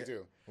pictures. Yeah, we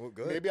do. Well,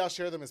 good. Maybe I'll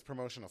share them as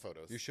promotional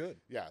photos. You should.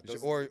 Yeah.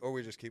 Or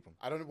we just keep them.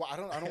 I don't want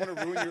to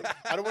ruin your.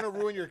 I don't want to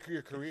ruin your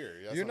career.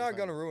 That's You're not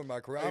going to ruin my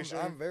career.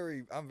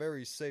 I'm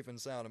very safe and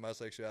sound in my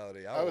sexuality.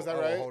 Is that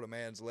right? I will hold a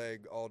man's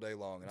leg all day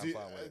long, and I'm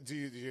fine with it. Do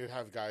you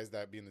have guys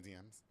that be in the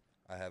DMs?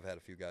 I have had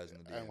a few guys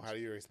in the DMs. And how do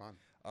you respond?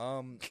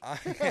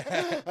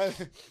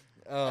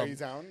 Are you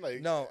down?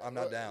 Like, no, I'm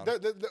not down.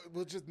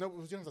 We'll just you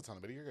don't have to tell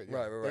anybody. You're good.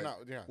 Yeah. Right. Not,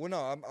 yeah. Well, no,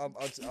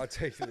 I'll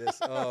take you this.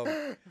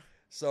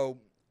 So,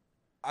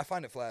 I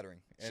find it flattering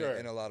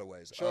in a lot of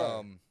ways.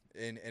 Sure.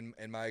 In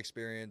my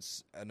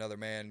experience, another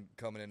man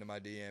coming into my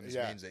DMs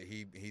means that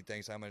he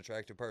thinks I'm an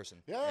attractive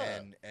person.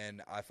 Yeah.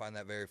 And I find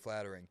that very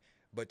flattering.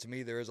 But to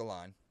me, there is a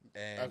line,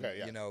 and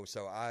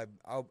so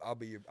I'll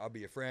be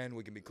your friend.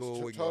 We can be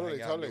cool. We can go hang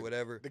out and do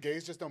whatever. The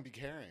gays just don't be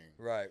caring.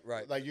 Right.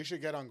 Like you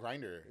should get on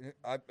Grindr.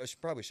 I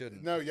probably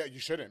shouldn't. No, yeah, you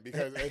shouldn't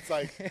because it's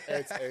like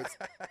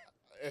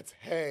it's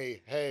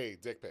hey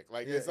dick pic.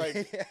 Like it's like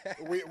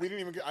we didn't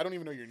even. I don't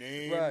even know your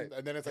name. Right.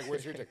 And then it's like,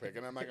 where's your dick pic?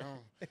 And I'm like, oh.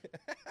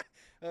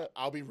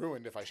 I'll be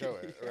ruined if I show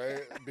it,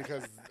 right?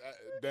 Because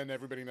then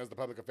everybody knows The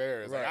Public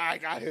Affair is like, I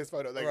got his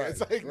photo. Like it's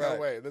like no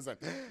way. Listen.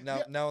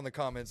 Now in the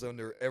comments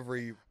under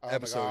every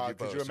episode you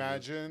post. Could you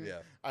imagine? Yeah.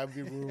 I'd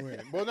be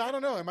ruined. Well, no, I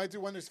don't know. It might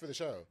do wonders for the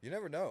show. You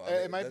never know.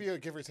 It might be a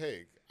give or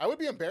take. I would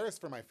be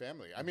embarrassed for my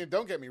family. I mean,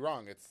 don't get me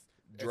wrong.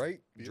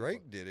 Drake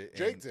did it.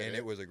 And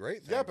it was a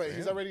great thing. Yeah, but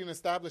he's already an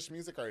established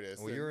music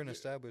artist. Well, you're an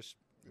established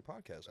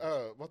podcast.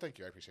 Oh, well, thank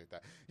you. I appreciate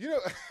that.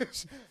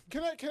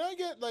 Can I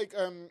get like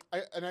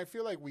I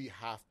feel like we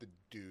have to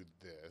do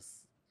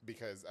this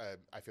because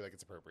I feel like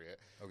it's appropriate.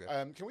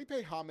 Okay. Can we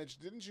pay homage?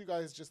 Didn't you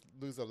guys just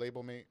lose a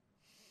label mate?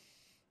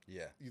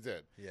 Yeah. You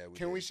did. Yeah.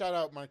 Can we shout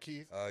out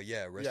Markeith?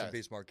 Yeah. Rest in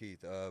peace,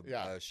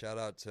 Markeith. Shout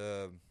out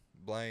to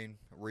Blaine,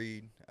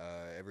 Reed,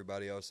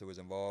 everybody else that was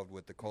involved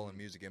with the Colin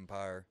Music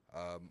Empire.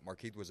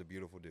 Markeith was a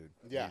beautiful dude.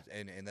 Yeah.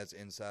 And that's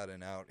inside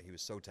and out. He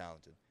was so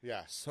talented.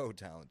 Yeah. So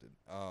talented.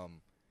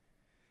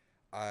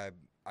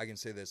 I can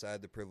say this. I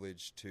had the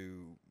privilege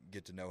to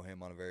get to know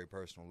him on a very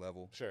personal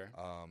level. Sure.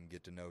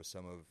 Get to know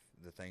some of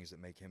the things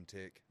that make him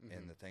tick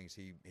and the things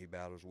he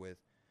battles with.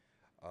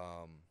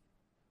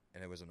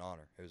 and it was an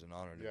honor. It was an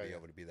honor to be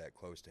able to be that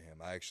close to him.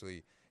 I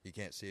actually, you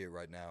can't see it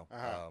right now,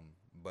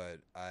 but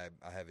I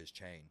have his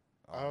chain.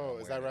 Oh,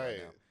 is that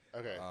right?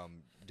 Okay.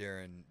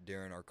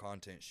 During our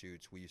content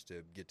shoots, we used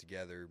to get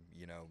together,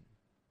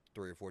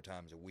 3 or 4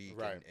 times a week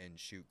and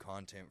shoot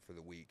content for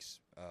the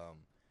weeks.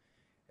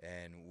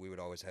 And we would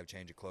always have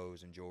change of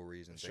clothes and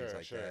jewelries and things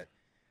like that.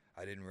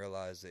 I didn't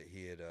realize that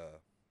he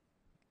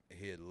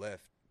had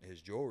left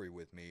his jewelry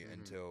with me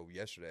until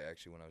yesterday,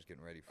 actually, when I was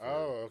getting ready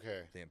for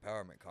the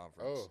empowerment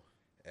conference. Oh.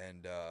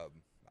 And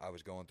I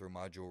was going through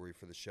my jewelry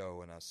for the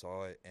show, and I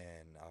saw it,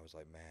 and I was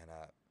like, man,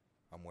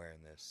 I'm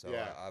wearing this. So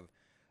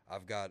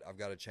I've got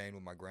a chain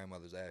with my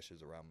grandmother's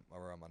ashes around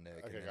my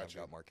neck, and then I've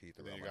got Markeith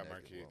around my neck. Then you got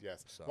Markeith,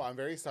 yes. So. Well, I'm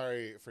very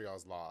sorry for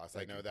y'all's loss.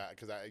 I know that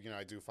because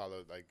I do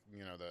follow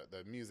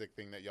the music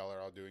thing that y'all are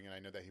all doing, and I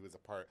know that he was a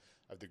part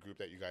of the group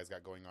that you guys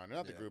got going on.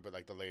 Not the group, but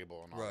like the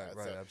label and all that.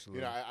 Right, so,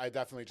 absolutely. I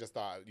definitely just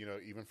thought,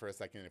 even for a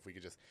second, if we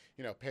could just,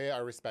 pay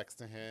our respects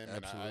to him.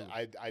 Absolutely.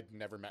 And I'd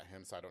never met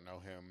him, so I don't know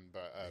him,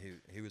 but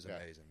he was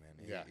amazing,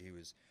 man. He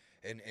was.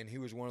 And he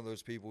was one of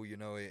those people,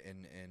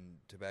 and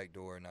to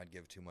backdoor and not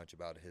give too much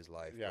about his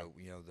life. Yeah.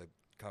 But, the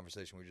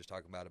conversation we were just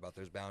talking about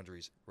those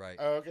boundaries, right?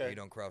 Oh, okay. You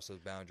don't cross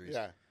those boundaries.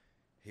 Yeah.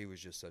 He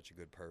was just such a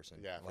good person.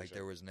 Yeah,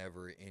 there was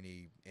never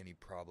any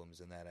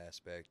problems in that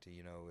aspect,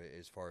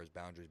 as far as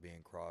boundaries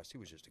being crossed. He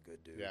was just a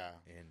good dude. Yeah.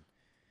 And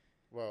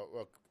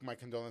Well, my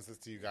condolences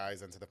to you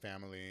guys and to the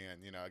family.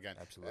 And, again,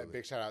 a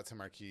big shout out to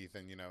Markeith.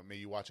 And, may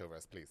you watch over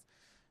us, please.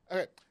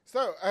 Okay,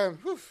 so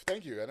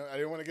thank you. I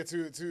didn't want to get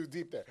too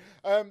deep there.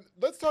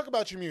 Let's talk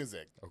about your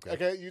music.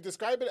 Okay, you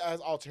describe it as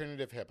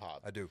alternative hip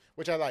hop. I do,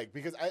 which I like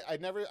because I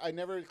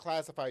never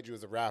classified you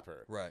as a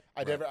rapper. Right.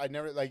 I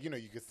never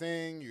you could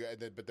sing.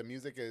 But the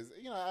music is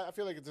I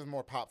feel like it's just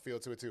more pop feel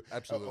to it too.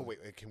 Absolutely. Oh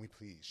wait, can we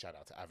please shout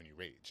out to Avenue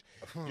Rage?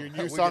 Your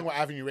new song with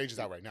Avenue Rage is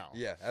out right now.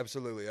 Yeah,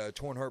 absolutely.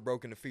 Torn, Hurt,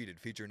 Broken, Defeated,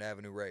 featuring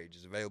Avenue Rage,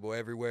 is available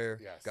everywhere.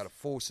 Yes. Got a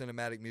full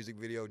cinematic music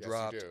video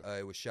dropped.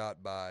 It was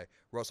shot by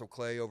Russell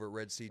Clay over at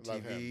Red Sea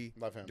TV.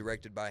 Love him.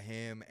 Directed by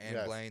him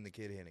and Blaine the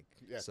Kid Hennig.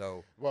 Yes.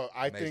 So,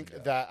 I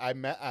think that I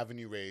met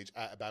Avenue Rage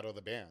at Battle of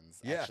the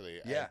Bands, actually.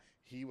 Yeah.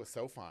 He was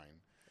so fine.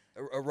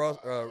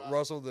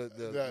 Russell,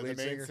 the lead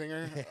main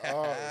singer?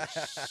 Oh,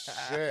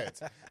 shit.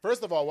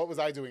 First of all, what was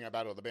I doing at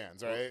Battle of the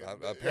Bands, right?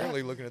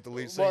 Apparently looking at the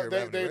lead singer.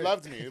 Well, they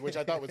loved me, which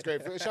I thought was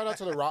great. Shout out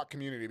to the rock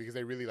community because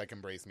they really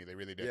embraced me. They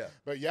really did. Yeah.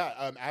 But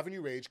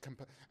Avenue Rage,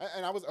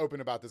 and I was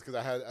open about this because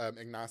I had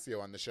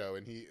Ignacio on the show,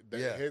 and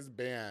his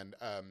band,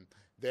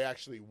 they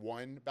actually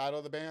won Battle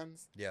of the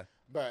Bands. Yeah.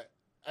 But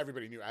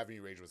everybody knew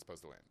Avenue Rage was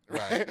supposed to win.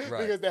 Right.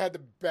 Because they had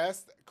the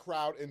best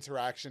crowd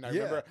interaction. I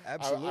remember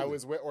absolutely. I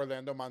was with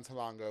Orlando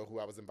Montalongo, who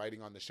I was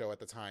inviting on the show at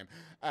the time.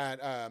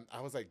 And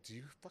I was like, do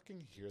you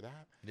fucking hear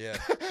that? Yeah.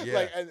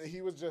 Yeah. And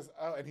he was just,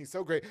 and he's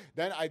so great.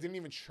 Then I didn't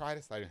even try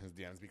to slide in his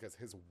DMs because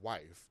his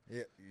wife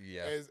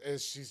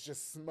is she's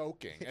just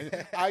smoking.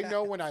 And I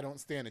know when I don't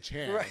stand a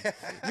chance. Right.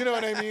 You know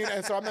what I mean?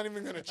 And so I'm not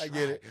even going to try. I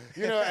get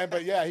it.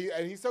 But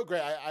he's so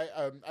great.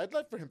 I'd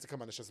like for him to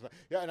come on the show sometime.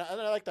 Yeah, and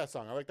I like that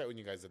song. I like that when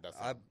you guys did that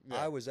song.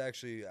 I was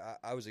actually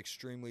I was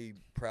extremely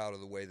proud of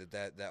the way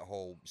that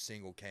whole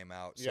single came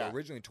out. So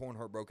originally, Torn,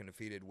 Hurt, Broken,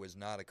 Defeated was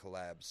not a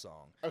collab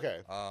song.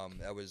 Okay.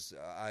 That was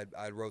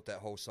I wrote that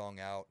whole song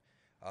out.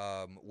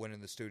 Went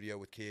in the studio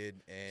with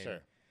Kid,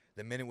 and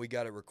the minute we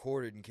got it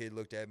recorded, and Kid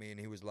looked at me and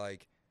he was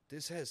like,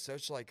 "This has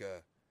such like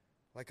a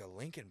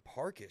Linkin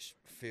Parkish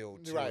feel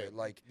to it.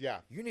 Like,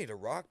 you need a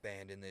rock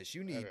band in this.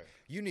 We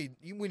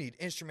need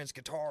instruments,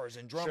 guitars,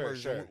 and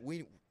drummers. Sure. And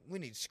we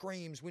need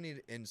screams.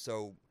 And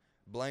so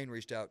Blaine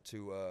reached out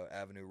to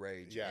Avenue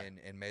Rage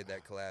and made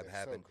that collab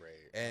happen. So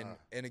great.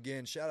 And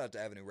again, shout out to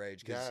Avenue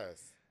Rage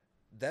because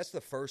that's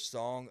the first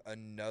song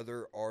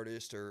another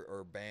artist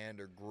or band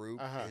or group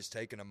has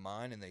taken of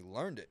mine and they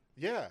learned it.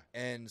 Yeah.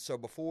 And so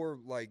before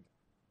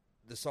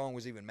the song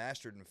was even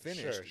mastered and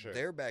finished,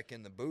 they're back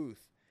in the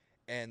booth.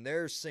 And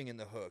they're singing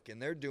the hook, and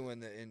they're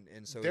doing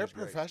and so they're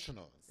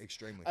professionals,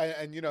 extremely.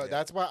 And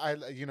that's what I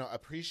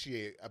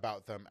appreciate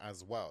about them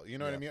as well. You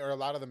know what I mean? Or a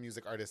lot of the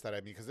music artists that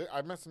I mean, because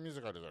I met some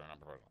music artists that are not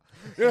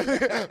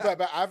professional.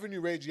 but Avenue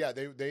Rage,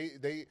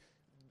 they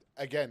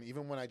again,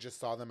 even when I just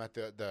saw them at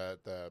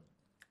the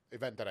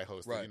event that I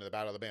hosted, the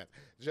Battle of the Bands,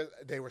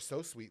 they were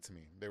so sweet to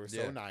me. They were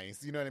so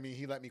nice. You know what I mean?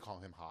 He let me call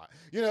him hot.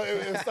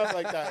 It was stuff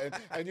like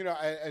that.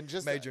 And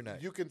just major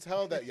night. You can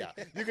tell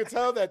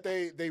that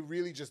they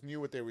really just knew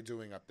what they were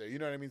doing up there. You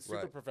know what I mean?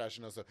 Super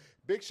professional. So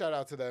big shout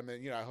out to them.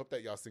 And I hope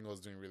that y'all single is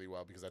doing really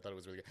well because I thought it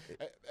was really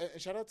good.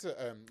 And shout out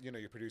to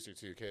your producer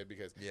too, Kid,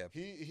 because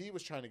he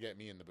was trying to get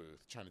me in the booth,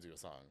 trying to do a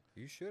song.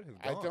 You should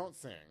have gone. I don't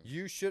sing.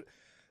 You should.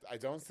 I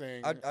don't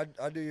sing.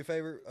 I'll do you a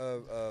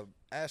favor.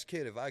 Ask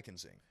Kid if I can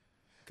sing.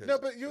 No,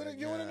 but you want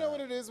to know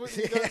what it is?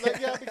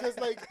 Because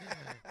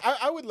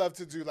I would love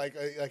to do like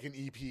an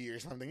EP or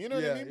something. You know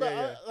what I mean?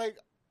 But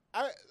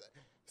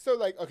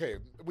okay,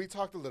 we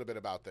talked a little bit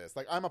about this.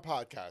 Like, I'm a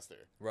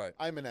podcaster. Right.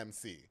 I'm an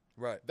MC.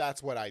 Right.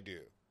 That's what I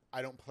do.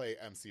 I don't play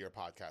MC or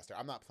podcaster.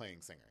 I'm not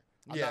playing singer.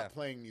 I'm not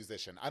playing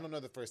musician. I don't know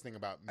the first thing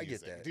about music. I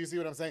get that. Do you see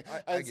what I'm saying?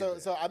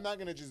 So I'm not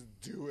gonna just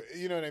do it.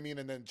 You know what I mean?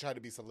 And then try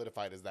to be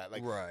solidified as that.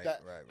 Like, right.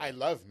 I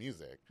love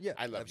music. Yeah,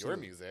 I love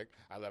absolutely. your music.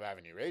 I love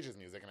Avenue Rage's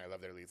music, and I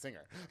love their lead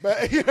singer.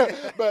 But you know,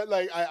 but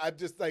like, I'm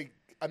just like,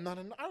 I'm not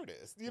an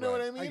artist. You know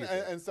what I mean?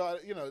 And so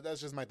you know,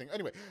 that's just my thing.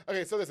 Anyway,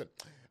 okay. So listen,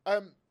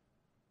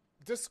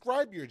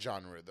 describe your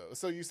genre though.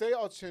 So you say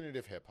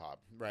alternative hip hop,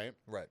 right?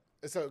 Right.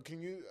 So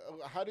can you?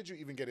 How did you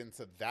even get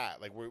into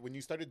that? Like when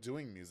you started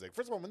doing music.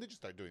 First of all, when did you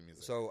start doing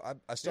music? So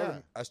I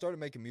started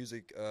making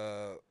music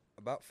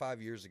about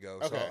 5 years ago.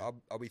 Okay. So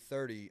I'll be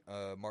 30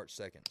 March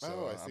 2nd.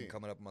 So I'm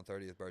coming up on my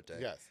 30th birthday.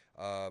 Yes.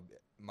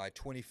 My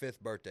 25th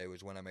birthday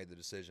was when I made the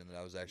decision that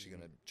I was actually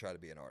going to try to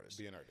be an artist.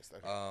 Be an artist.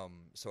 Okay.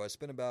 So I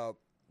spent about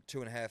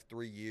 2.5,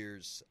 3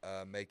 years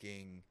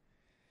making,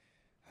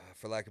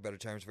 for lack of better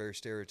terms, very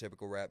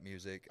stereotypical rap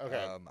music.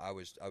 Okay. I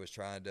was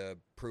trying to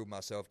prove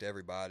myself to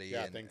everybody.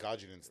 Yeah, and, thank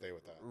God you didn't stay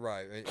with that.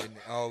 Right.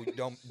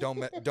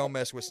 Don't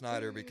mess with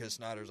Snider, because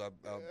Snider's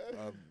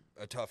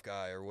a tough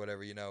guy or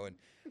whatever, you know. And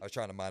I was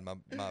trying to mind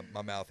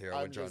my mouth here. I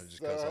wasn't trying to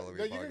just cuss all over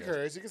your podcast. You can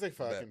curse. You can say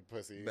fucking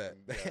pussy. Bet.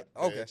 Yeah,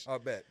 okay. I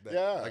bet.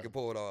 Yeah. I can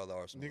pull it all out of the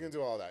arsenal. You can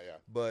do all that. Yeah.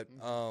 But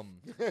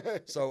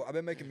so I've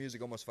been making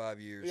music almost 5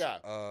 years. Yeah.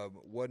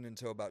 Wasn't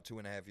until about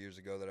 2.5 years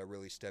ago that I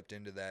really stepped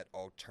into that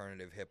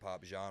alternative hip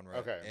hop genre.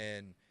 Okay.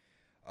 And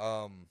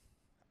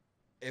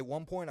at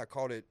one point I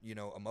called it, you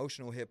know,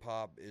 emotional hip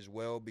hop as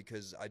well,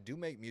 because I do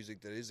make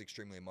music that is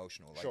extremely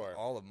emotional. Like,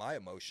 all of my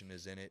emotion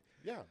is in it.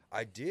 Yeah.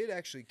 I did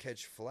actually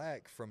catch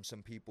flack from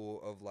some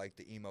people of like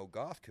the emo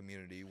goth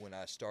community when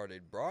I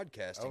started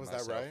broadcasting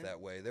myself that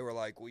way. They were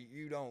like, "Well,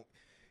 you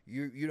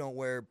don't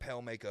wear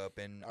pale makeup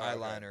and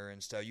eyeliner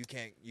and stuff. You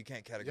can't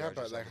categorize." Yeah,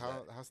 but yourself like as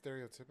how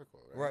stereotypical,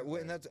 right? Right.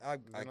 Well, and that's I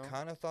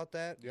kind of thought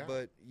that,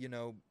 but you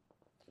know,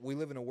 we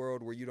live in a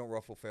world where you don't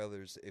ruffle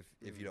feathers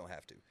if you don't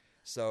have to.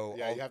 So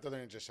you have to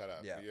learn to just shut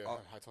up. Yeah,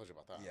 I told you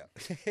about that.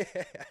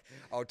 Yeah,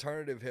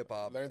 alternative hip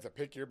hop. Learn to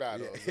pick your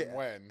battles and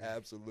when.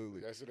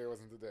 Absolutely. Yesterday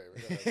wasn't today.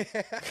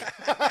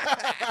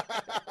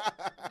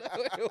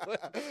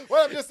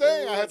 Well, I'm just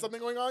saying, I had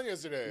something going on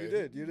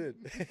yesterday. You did.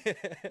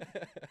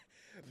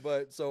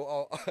 But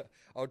so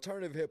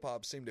alternative hip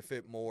hop seemed to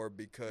fit more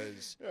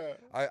because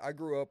I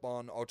grew up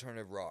on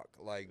alternative rock,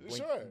 like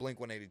Blink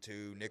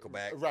 182,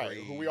 Nickelback, right?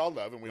 Who we all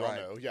love and we all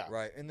know. Yeah,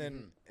 right. And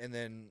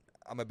then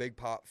I'm a big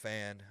pop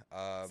fan,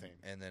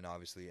 and then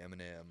obviously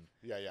Eminem.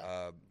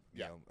 Yeah.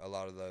 You know, a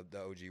lot of the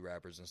OG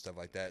rappers and stuff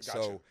like that.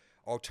 Gotcha. So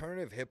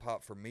alternative hip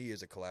hop for me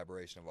is a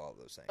collaboration of all of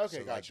those things.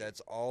 Okay, so like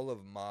that's all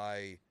of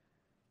my,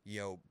 you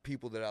know,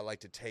 people that I like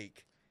to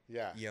take.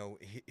 Yeah. You know,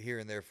 here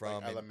and there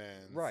from. Like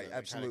elements. Right, and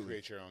absolutely. Kind of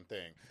create your own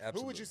thing. Absolutely.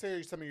 Who would you say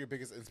are some of your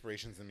biggest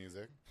inspirations in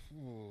music?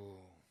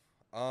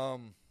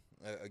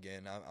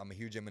 Again, I'm a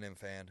huge Eminem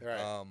fan.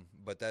 Right.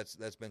 But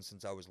that's been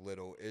since I was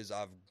little.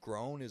 I've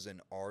grown as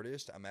an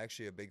artist. I'm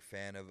actually a big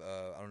fan of.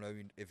 I don't know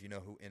if you know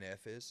who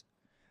NF is.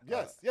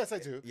 Yes, I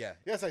do. Yeah.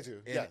 Yes, I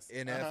do. Yes.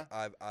 NF,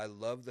 I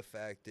love the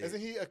fact that... Isn't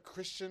he a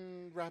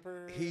Christian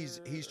rapper? He's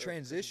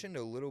transitioned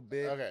a little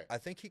bit. Okay. I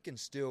think he can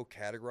still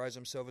categorize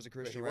himself as a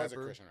Christian rapper. Was a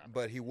Christian rapper.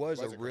 But he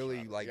was a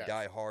really, yes.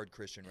 die-hard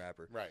Christian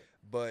rapper. Right.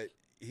 But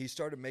he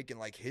started making,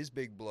 like, his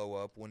big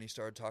blow-up when he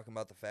started talking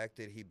about the fact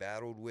that he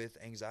battled with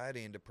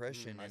anxiety and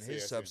depression and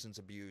his substance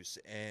abuse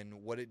and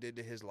what it did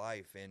to his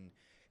life and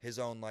his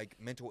own, like,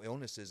 mental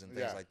illnesses and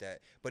things like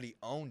that. But he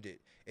owned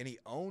it. And he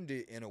owned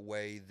it in a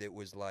way that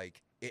was,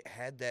 like... It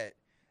had that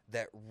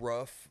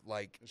rough,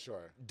 like,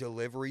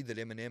 delivery that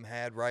Eminem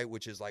had, right?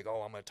 Which is like,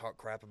 oh, I'm going to talk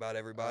crap about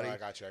everybody. I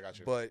got you.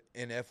 But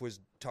NF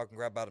was talking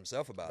crap about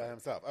himself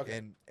himself,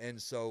 okay.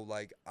 And so,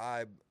 like,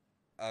 I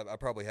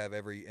probably have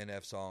every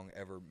NF song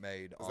ever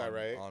made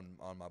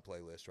on my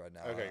playlist right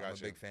now. Okay, I'm a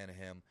big fan of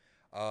him.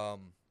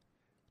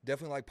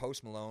 Definitely like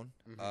Post Malone.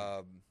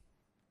 Mm-hmm.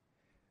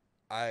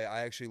 I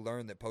actually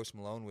learned that Post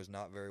Malone was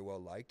not very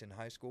well liked in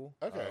high school.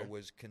 Okay.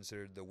 Was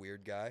considered the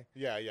weird guy.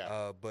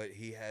 Yeah. But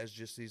he has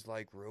just these,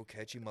 like, real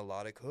catchy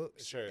melodic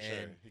hooks. Sure.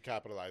 He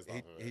capitalized off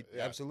of it.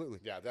 Absolutely.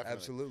 Yeah, definitely.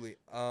 Absolutely.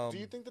 Do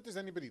you think that there's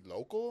anybody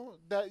local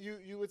that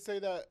you would say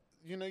that,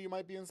 you know, you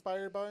might be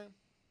inspired by?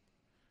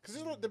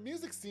 Because the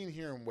music scene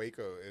here in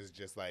Waco is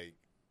just, like,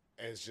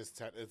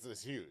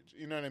 it's huge.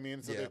 You know what I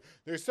mean? So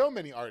there's so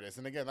many artists.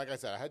 And, again, like I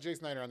said, I had Jay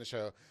Snider on the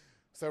show.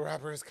 So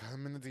rappers,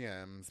 come in the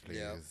DMs, please.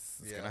 Yeah.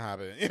 It's gonna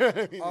happen. You know what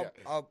I mean?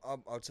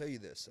 I'll tell you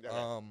this.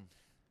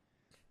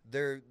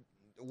 Okay.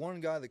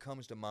 One guy that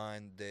comes to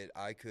mind that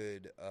I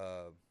could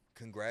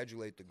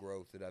congratulate the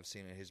growth that I've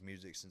seen in his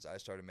music since I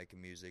started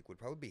making music would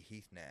probably be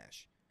Heath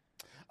Nash.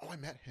 Oh, I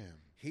met him.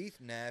 Heath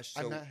Nash.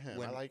 So I met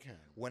him. I like him.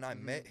 When I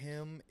met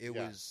him, he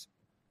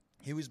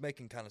was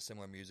making kind of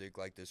similar music,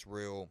 like this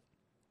real,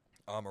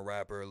 I'm a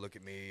rapper, look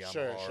at me, I'm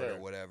hard or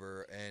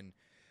whatever, and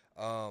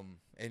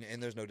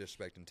there's no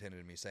disrespect intended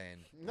in me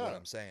saying what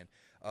I'm saying.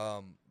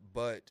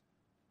 But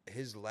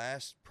his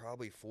last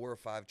probably 4 or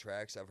 5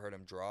 tracks I've heard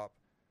him drop,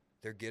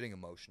 they're getting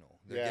emotional.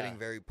 They're getting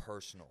very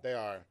personal. They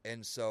are.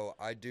 And so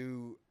I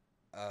do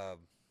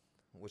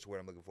what's the word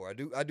I'm looking for? I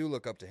do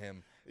look up to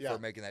him for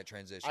making that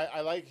transition. I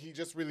like, he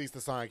just released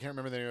the song. I can't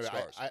remember the name of it.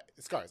 Scars.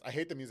 Scars. I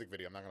hate the music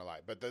video. I'm not going to lie.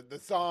 But the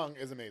song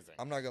is amazing.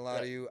 I'm not going to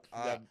lie to you.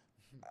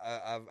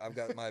 I've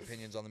got my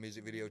opinions on the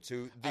music video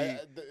too. I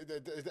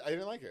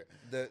didn't like it.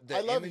 I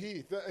love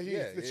Heath.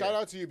 Shout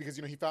out to you because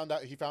he found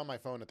my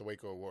phone at the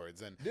Waco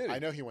Awards, and I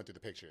know he went through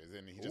the pictures,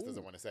 and he just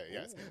doesn't want to say it.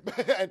 Yes.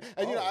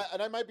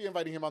 and I might be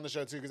inviting him on the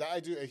show too because I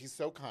do. He's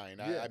so kind.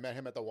 I met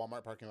him at the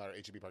Walmart parking lot or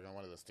HEB parking lot,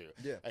 one of those two.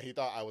 Yeah. And he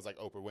thought I was like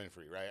Oprah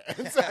Winfrey, right?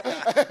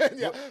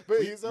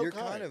 But he's so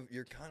kind.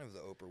 You're kind of the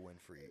Oprah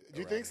Winfrey.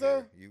 Do you think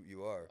so?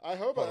 You are. I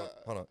hope.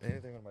 Hold on.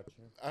 Anything on my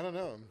chin? I don't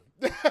know.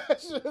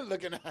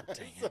 Looking at us.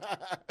 Dang it.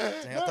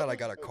 Dang, I thought I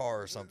got a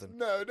car or something.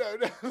 No.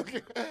 But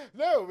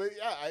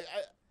yeah,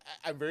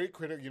 I'm very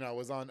critical. I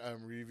was on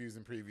reviews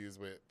and previews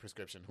with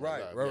Prescription.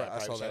 Right. I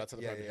saw that. Shout out to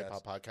the Private Hip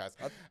Hop Podcast.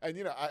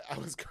 And I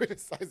was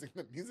criticizing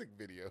the music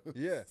videos.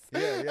 Yeah.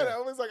 And I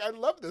was like, I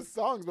love the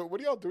songs, but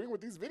what are y'all doing with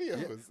these videos?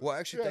 Yeah. Well, I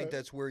actually think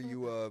that's where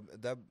you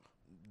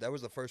that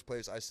was the first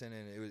place I sent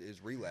in. It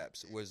was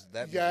Relapse. Was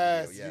that?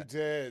 Yes, video. Yeah. You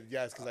did.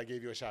 Yes, because I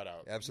gave you a shout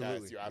out.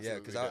 Absolutely. Yes, you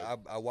absolutely. Yeah, because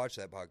I watched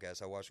that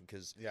podcast. I watched it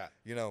because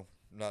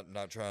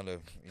not trying to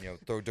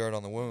throw dirt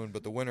on the wound,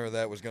 but the winner of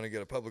that was going to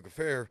get a public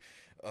affair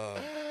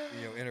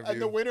interview.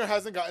 And the winner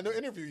hasn't gotten no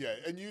interview yet,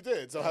 and you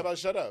did. So how about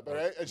shut up, all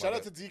right? And shout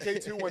out to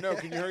DK210.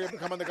 Can you hurry up and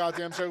come on the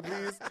goddamn show,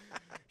 please?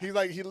 He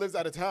lives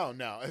out of town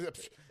now.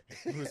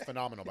 Who's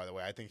phenomenal, by the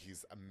way. I think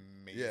he's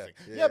amazing.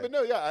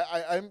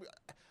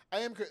 I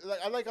am like,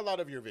 I like a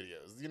lot of your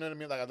videos. You know what I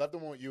mean? Like, I love the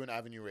one with you and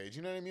Avenue Rage.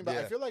 You know what I mean? But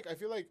I feel like, oh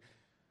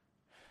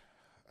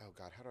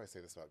God, how do I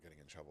say this without getting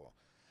in trouble?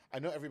 I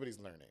know everybody's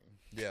learning.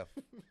 Yeah.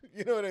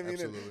 You know what I mean?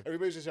 Absolutely. And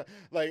everybody's just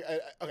like,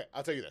 okay,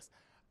 I'll tell you this.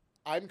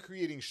 I'm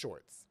creating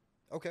shorts.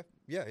 Okay.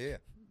 Yeah.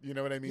 You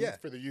know what I mean? Yeah.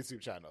 For the YouTube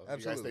channel.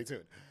 Absolutely. You guys stay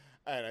tuned.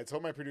 And I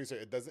told my producer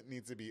it doesn't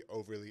need to be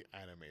overly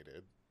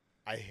animated.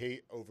 I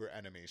hate over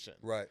animation.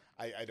 Right.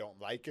 I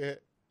don't like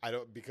it.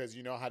 Because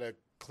you know how to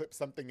clip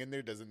something in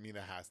there doesn't mean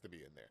it has to be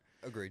in there.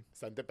 Agreed.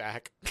 Send it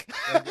back.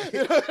 You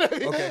know what I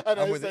mean? Okay. And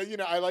I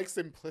said, I like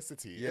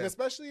simplicity. Yeah. And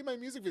especially in my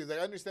music videos. Like,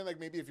 I understand, like,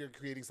 maybe if you're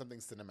creating something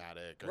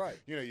cinematic or,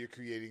 you're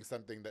creating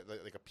something that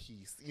like a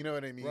piece, you know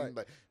what I mean? Right.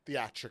 Like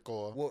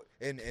theatrical. Well,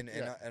 and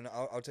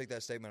I'll take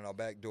that statement and I'll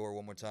backdoor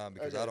one more time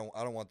because I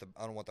don't want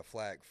the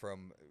flack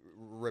from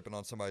ripping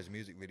on somebody's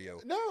music video.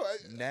 No.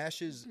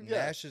 Nash's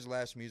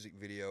last music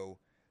video,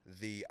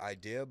 the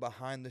idea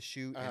behind the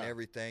shoot and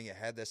everything, it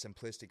had that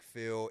simplistic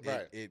feel.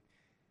 Right.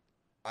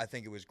 I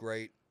think it was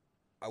great.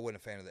 I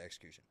wasn't a fan of the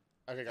execution.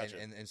 Okay, gotcha.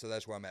 And so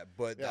that's where I'm at.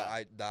 But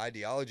the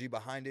ideology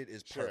behind it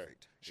is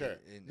perfect. Sure.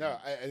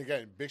 And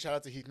again, big shout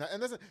out to Heath. And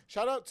listen,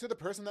 shout out to the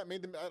person that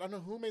made I don't know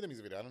who made the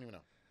music video. I don't even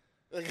know.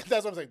 Like,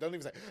 that's what I'm saying. Don't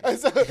even say.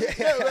 So,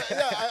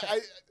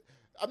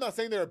 I'm not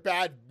saying they're a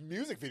bad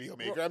music video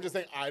maker. I'm just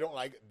saying I don't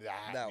like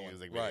that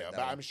music video.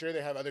 But I'm sure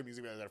they have other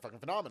music videos that are fucking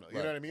phenomenal. You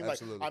know what I mean?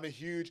 Absolutely. Like, I'm a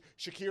huge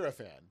Shakira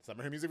fan. Some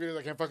of her music videos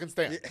I can't fucking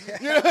stand.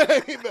 You know what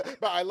I mean?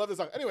 But I love the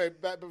song. Anyway,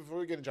 before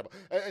we get in trouble.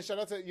 And shout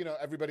out to,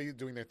 everybody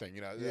doing their thing.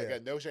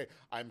 Again, no shade.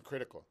 I'm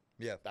critical.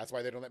 Yeah. That's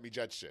why they don't let me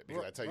judge shit,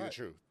 because I tell you the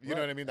truth. You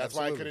know what I mean? That's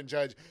why I couldn't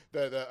judge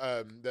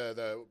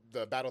the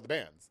Battle of the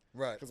Bands.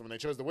 Right. Because when they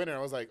chose the winner, I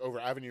was like, over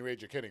Avenue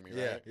Rage, you're kidding me,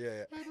 right?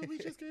 Yeah. But we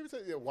just gave it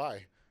to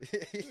why? Why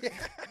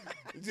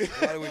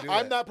do we do that?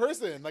 I'm that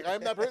person. Like,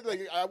 I'm that person.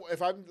 Like, if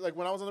I'm like,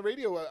 when I was on the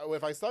radio,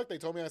 if I sucked, they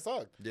told me I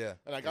sucked. Yeah.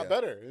 And I got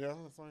better.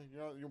 It's like,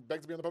 you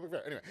beg to be on the public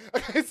fair. Anyway.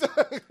 Okay. So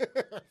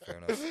fair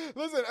enough.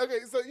 Listen. Okay.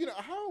 So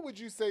how would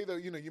you say though?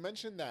 You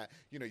mentioned that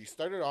you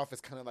started off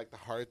as kind of like the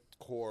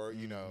hardcore,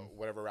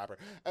 whatever rapper.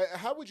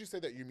 How would you say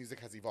that your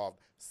music has evolved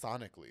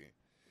sonically?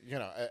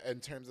 In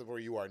terms of where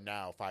you are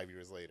now, 5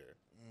 years later.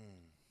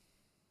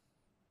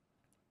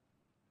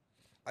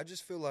 I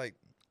just feel like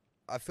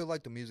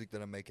the music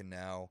that I'm making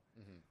now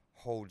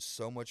holds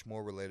so much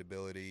more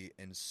relatability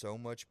and so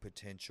much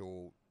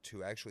potential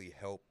to actually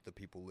help the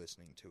people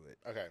listening to it.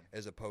 Okay.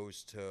 As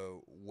opposed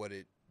to what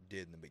it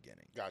did in the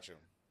beginning. Gotcha.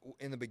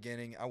 In the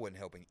beginning, I wasn't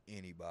helping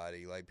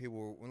anybody. Like,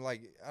 people were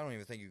like, I don't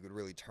even think you could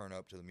really turn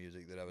up to the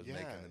music that I was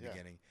making in the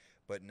beginning.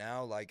 But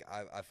now, like,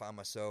 I find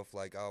myself,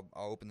 like, I'll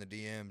open the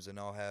DMs and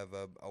I'll have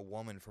a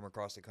woman from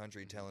across the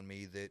country telling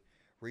me that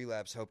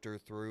Relapse helped her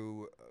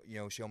through,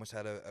 she almost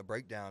had a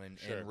breakdown and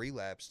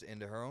relapsed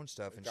into her own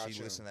stuff, and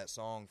she listened to that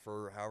song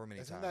for however many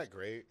times. Isn't that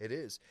great? It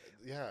is.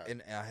 Yeah.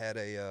 And I had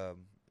I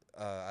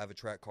have a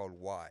track called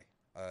Why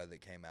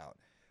that came out,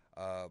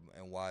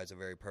 and Why is a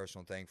very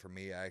personal thing for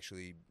me. I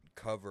actually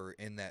cover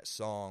in that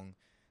song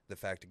the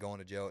fact of going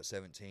to jail at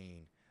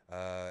 17,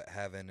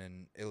 having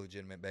an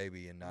illegitimate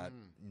baby and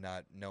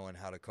not knowing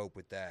how to cope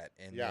with that,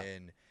 and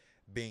then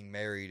being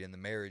married and the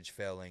marriage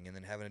failing and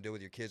then having to deal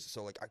with your kids.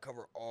 So, like, I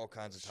cover all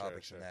kinds of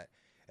topics in that.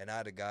 And I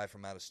had a guy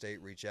from out of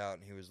state reach out,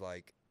 and he was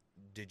like,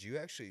 did you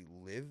actually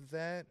live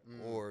that?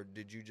 Or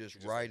did you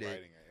just write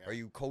it? Are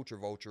you culture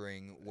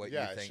vulturing what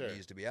you think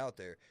needs to be out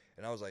there?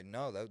 And I was like,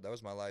 no, that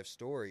was my life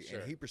story.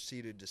 And he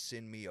proceeded to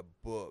send me a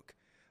book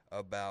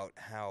about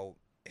how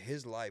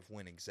his life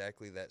went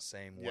exactly that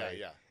same way.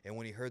 Yeah. And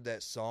when he heard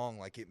that song,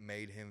 like, it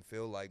made him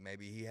feel like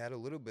maybe he had a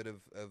little bit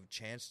of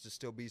chance to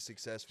still be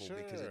successful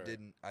because it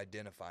didn't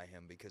identify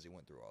him because he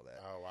went through all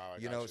that. Oh, wow.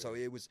 You know, so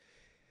it was...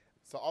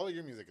 So all of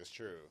your music is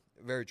true.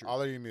 Very true.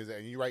 All of your music,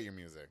 and you write your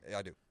music. Yeah,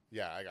 I do.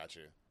 Yeah, I got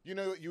you. You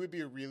know, you would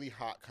be a really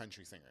hot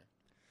country singer.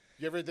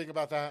 You ever think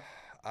about that?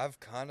 I've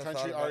kind of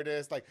country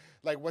artist, like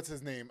what's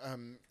his name?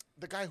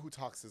 The guy who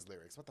talks his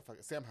lyrics. What the fuck?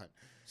 Sam Hunt.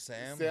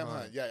 Sam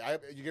Hunt. Yeah,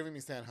 you're giving me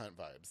Sam Hunt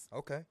vibes.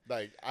 Okay.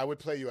 Like, I would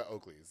play you at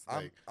Oakley's.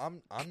 Like,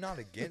 I'm not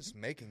against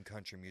making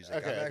country music.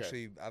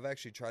 Okay, I've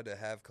actually tried to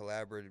have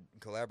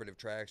collaborative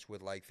tracks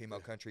with like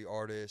female country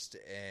artists,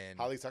 and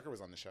Holly Tucker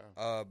was on the show.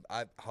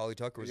 Holly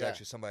Tucker was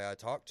actually somebody I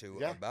talked to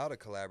about a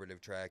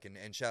collaborative track,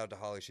 and shout out to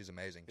Holly, she's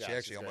amazing. Yeah, she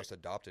actually almost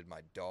adopted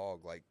my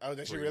dog. Like, oh,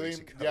 did she 3 really? weeks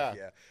ago.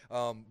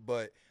 Yeah.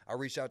 But I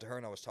reached out to her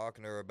and I was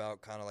talking to her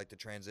about kind of like the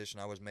transition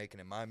I was making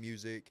in my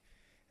music.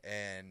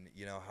 And,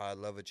 you know, how I'd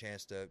love a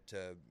chance to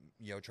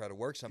you know, try to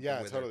work something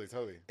with her. Yeah,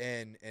 totally.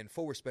 And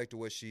full respect to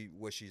what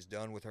she's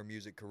done with her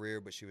music career,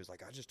 but she was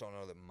like, I just don't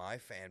know that my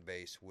fan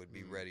base would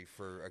be ready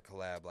for a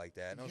collab like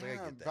that. And I was like,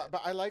 I get that.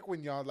 But I like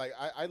when y'all, like,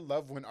 I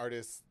love when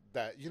artists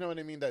that, you know what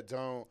I mean, that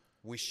don't.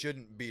 We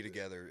shouldn't be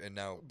together, and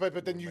now.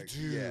 But then you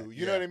do.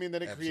 You know what I mean?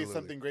 Then it creates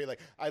something great. Like,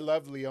 I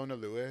love Leona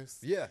Lewis.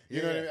 Yeah.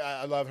 You know what I mean?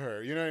 I love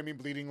her. You know what I mean?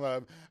 Bleeding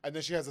Love. And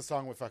then she has a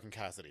song with fucking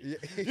Cassidy. Yeah.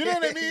 You know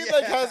what I mean?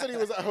 Like, Cassidy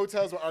was at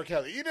hotels with R.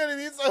 Kelly. You know what I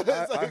mean?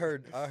 So I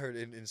heard,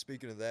 and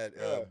speaking of that,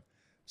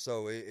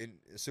 so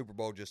Super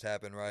Bowl just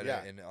happened, right?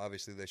 Yeah. And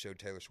obviously they showed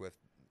Taylor Swift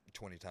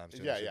 20 times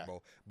during Yeah, the Super yeah.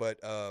 Bowl.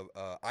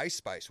 But Ice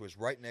Spice was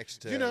right next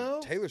to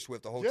Taylor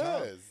Swift the whole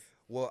time.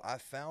 Well, I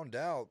found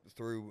out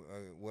through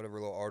whatever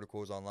little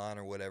articles online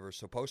or whatever.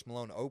 So Post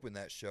Malone opened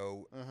that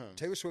show.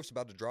 Taylor Swift's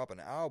about to drop an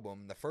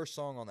album. The first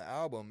song on the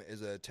album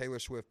is a Taylor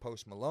Swift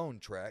Post Malone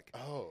track.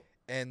 Oh.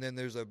 And then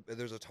there's a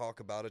talk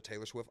about a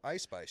Taylor Swift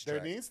Ice Spice track.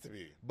 There needs to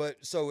be. But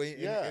so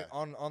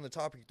on the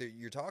topic that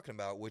you're talking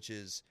about, which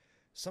is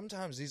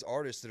sometimes these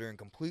artists that are in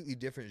completely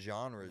different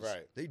genres,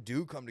 they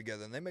do come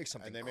together and they make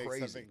something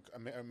crazy. Make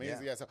something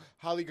amazing. Yeah. So,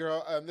 Holly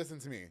girl, listen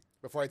to me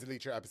before I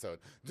delete your episode.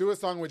 Do a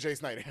song with Jay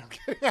Snider. I'm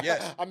kidding.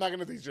 Yes. I'm not going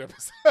to delete your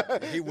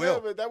episode. He will.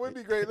 But that would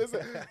be great.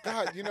 Listen,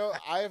 God, you know,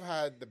 I've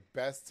had the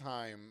best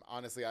time,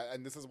 honestly,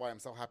 and this is why I'm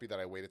so happy that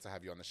I waited to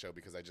have you on the show,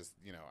 because I just,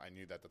 you know, I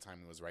knew that the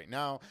timing was right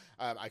now.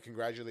 I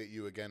congratulate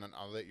you again on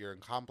all that you're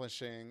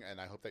accomplishing, and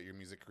I hope that your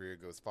music career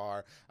goes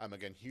far.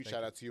 Again, huge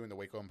shout out to you in the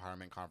Waco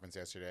Empowerment Conference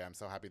yesterday. I'm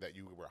so happy that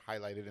you were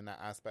highlighted in that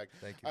aspect.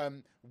 Thank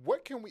you.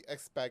 What can we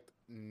expect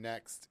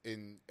next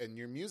in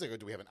your music? Or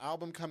do we have an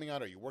album coming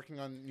out? Are you working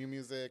on new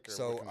music? Or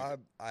so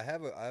I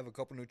have a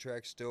couple new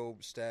tracks still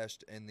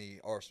stashed in the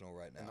arsenal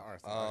right now. In the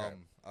arsenal,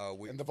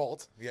 okay. In the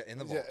vault. Yeah, in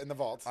the vault. Yeah, in the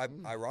vault.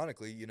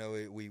 Ironically, you know,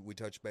 we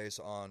touched base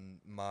on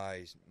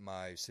my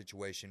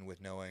situation with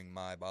knowing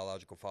my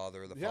biological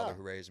father, the father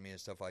who raised me, and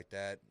stuff like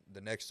that.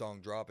 The next song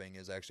dropping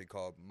is actually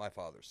called My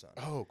Father's Son.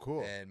 Oh,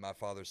 cool. And My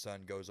Father's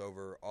Son goes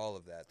over all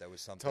of that. That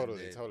was something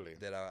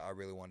that I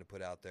really wanted to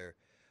put out there.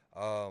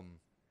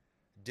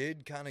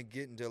 Did kind of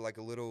get into like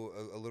a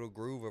little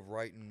groove of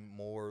writing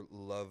more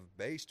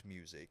love-based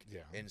music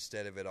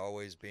instead of it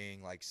always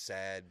being like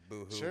sad,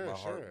 boo-hoo, my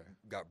heart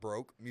got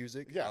broke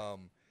music. Yeah.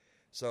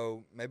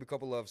 So maybe a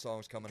couple love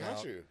songs coming out.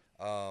 Got you.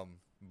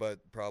 But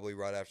probably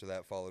right after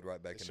that followed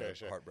right back into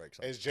heartbreak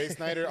songs. Is Jay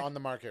Snider on the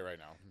market right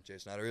now? Jay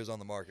Snider is on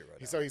the market right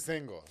now. So he's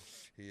single.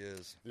 He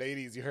is.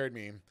 Ladies, you heard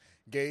me.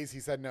 Gays, he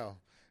said no.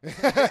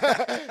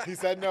 He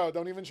said no.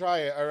 Don't even try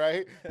it. All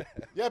right.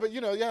 Yeah, but you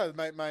know,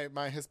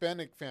 my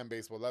Hispanic fan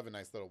base will love a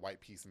nice little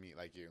white piece of meat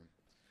like you.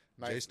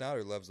 Jay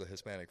Snider loves the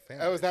Hispanic fan.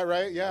 Oh, is that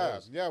right? Yeah.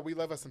 Yeah, we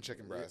love us some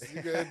chicken breasts.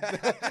 You good?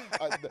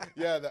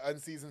 The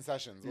unseasoned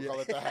sessions. We'll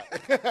call it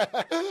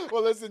that.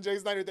 Well, listen, Jay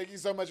Snider, thank you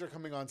so much for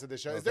coming on to the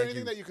show. Is there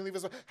anything that you can leave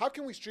us with? How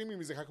can we stream your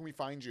music? How can we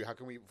find you? How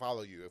can we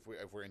follow you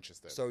if we're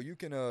interested? So you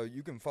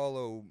can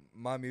follow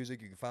my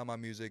music. You can find my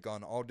music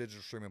on all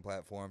digital streaming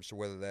platforms. So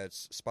whether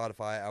that's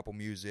Spotify, Apple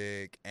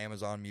Music,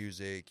 Amazon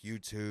Music,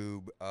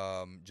 YouTube,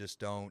 just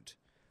don't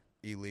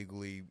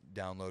illegally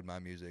download my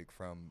music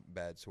from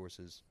bad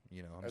sources.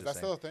 You know, is that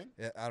still a thing?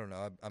 Yeah, I don't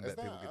know. I bet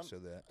people can still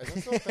do that. Is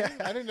that still a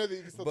thing? I didn't know that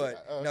you could still do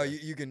that. But no,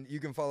 you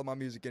can follow my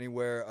music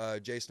anywhere.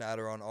 Jay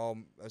Snider on all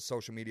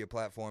social media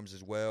platforms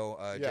as well.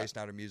 Jay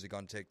Snider Music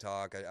on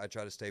TikTok. I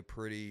try to stay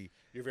pretty.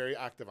 You're very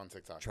active on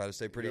TikTok. Try to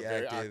stay pretty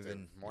active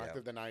and more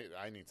active than I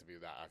need to be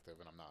that active,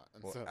 and I'm not.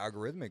 And well,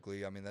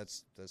 algorithmically, I mean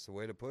that's the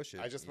way to push it.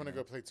 I just want to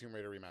go play Tomb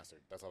Raider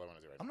Remastered. That's all I want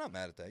to do right now. I'm not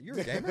mad at that. You're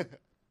a gamer.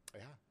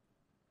 Yeah,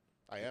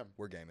 I am.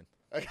 We're gaming.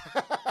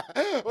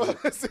 Well,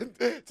 listen,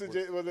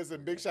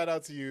 big shout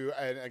out to you,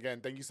 and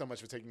again, thank you so much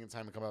for taking the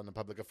time to come out on The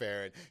Public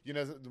Affair. And you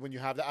know, when you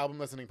have the album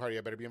listening party,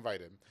 I better be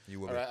invited.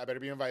 You will. All right, I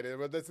better be invited.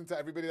 Well, listen to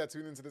everybody that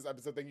tuned into this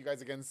episode. Thank you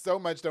guys again so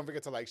much. Don't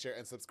forget to like, share,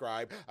 and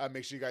subscribe.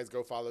 Make sure you guys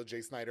go follow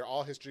Jay Snider,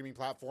 all his streaming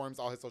platforms,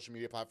 all his social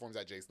media platforms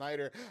at Jay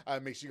Snider.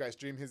 Make sure you guys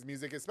stream his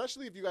music,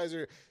 especially if you guys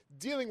are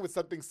dealing with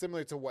something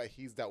similar to what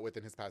he's dealt with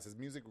in his past. His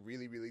music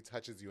really, really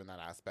touches you in that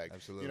aspect.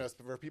 Absolutely. You know,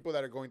 for people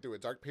that are going through a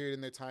dark period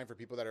in their time, for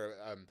people that are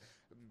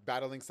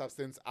battling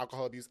substance,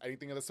 alcohol abuse,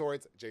 anything of the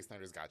sorts, Jay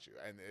Snider's got you.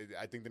 And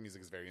I think the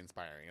music is very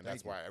inspiring, and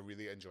that's why I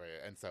really enjoy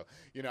it. And so,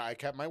 I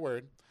kept my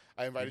word.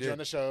 I invited you on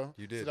the show.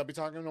 You did. So don't be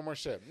talking no more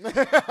shit. All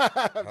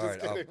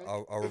right,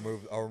 I'll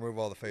remove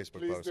all the Facebook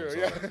Please posts. Do,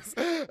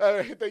 yes. All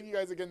right, thank you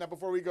guys again. Now,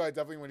 before we go, I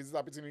definitely want to use this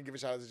opportunity to give a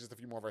shout out to just a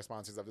few more of our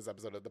sponsors of this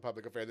episode of The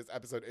Public Affair. This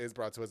episode is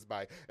brought to us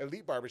by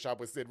Elite Barbershop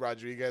with Sid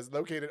Rodriguez,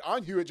 located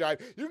on Hewitt Drive.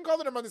 You can call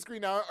the number on the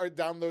screen now or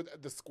download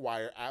the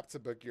Squire app to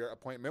book your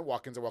appointment.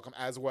 Walk-ins are welcome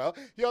as well.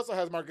 He also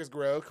has Marcus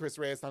Guerrero, Chris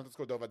Reyes, Santos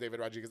Cordova, David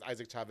Rodriguez,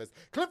 Isaac Chavez,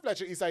 Cliff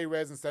Fletcher, Isai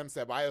Reyes, and Sem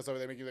Ceballos over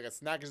there making you like a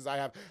snack as I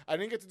have. I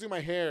didn't get to do my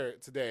hair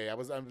today.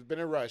 I've been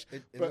in a rush.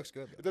 It looks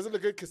good. It doesn't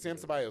look good because Sam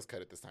Ceballos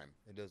cut it this time.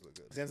 It does look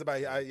good. Sam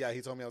Ceballos,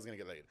 he told me I was going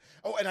to get laid.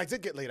 Oh, and I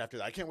did get laid after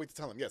that. I can't wait to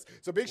tell him. Yes.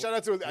 So big shout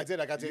out to I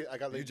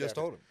got laid. You just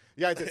told him.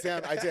 Yeah, I did.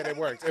 Sam, I did. It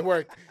worked. It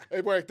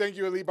worked. Thank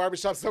you, Elite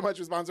Barbershop, so much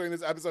for sponsoring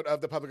this episode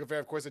of The Public Affair.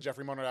 Of course, the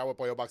Jeffrey Monard with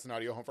Boyo Box and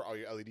Audio, home for all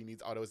your LED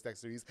needs, auto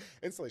accessories,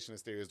 installation of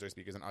stereos, door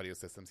speakers, and audio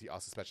systems. He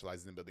also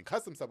specializes in building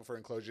custom subwoofer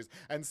enclosures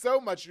and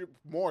so much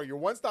more. Your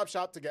one-stop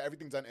shop to get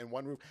everything done in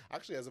one roof.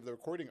 Actually, as of the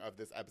recording of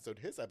this episode,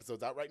 his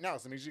episode's out right now.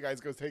 So make sure you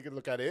guys go take a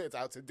look at it. It's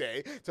out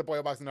today. To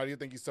Boyo Box and Audio,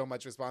 thank you so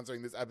much for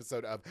sponsoring this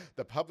episode of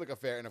The Public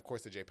Affair. And of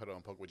course, to J. Pedo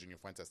and Poke with Junior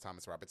Fuentes,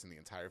 Thomas Roberts, and the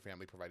entire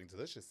family providing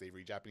delicious,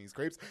 savory Japanese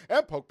crepes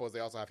and poke bowls. They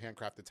also have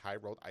handcrafted Thai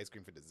rolled ice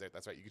cream for dessert.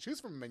 That's right. You can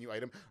choose from a menu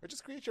item or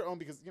just create your own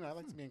because, I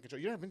like to be in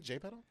control. You never been to J.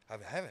 Pedo? I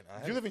haven't.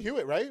 You live in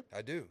Hewitt, right?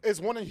 I do. It's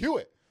one in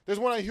Hewitt. There's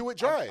one on Hewitt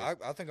Drive.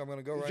 I think I'm going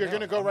to go right now. You're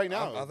going to go right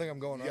now. I think I'm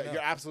going right now.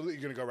 You're absolutely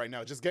going to go right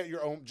now. Just get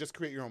your own. Just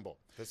create your own bowl.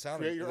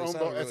 Create your own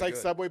bowl. Really it's like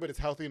good. Subway, but it's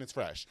healthy and it's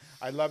fresh.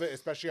 I love it,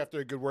 especially after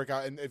a good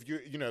workout. And if you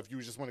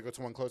just want to go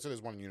to one closer,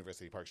 there's one in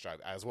University Park Drive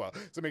as well.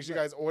 So make sure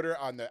you guys order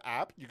on the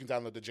app. You can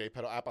download the J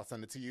Pedo app. I'll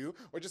send it to you,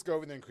 or just go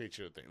over there and create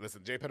your thing.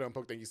 Listen, J Pedo and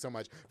Poke, thank you so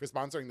much for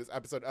sponsoring this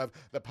episode of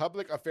The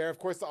Public Affair. Of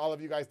course, to all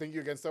of you guys, thank you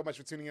again so much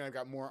for tuning in. I've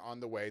got more on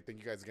the way. Thank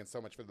you guys again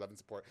so much for the love and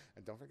support,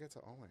 and don't forget to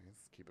always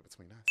keep it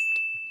between us.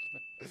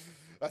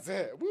 That's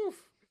it.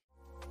 Woof.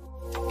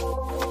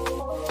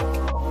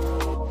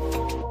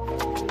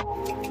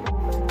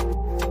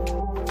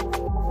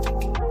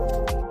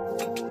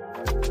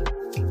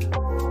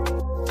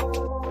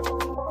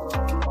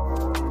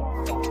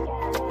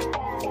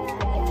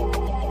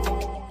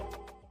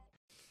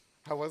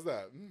 How was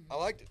that? I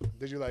liked it.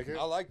 Did you like it?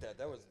 I liked that.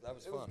 That was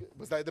fun.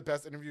 Was that the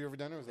best interview you ever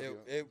done? Or was that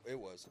It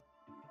was.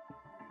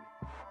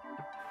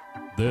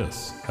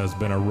 This has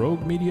been a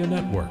Rogue Media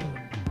Network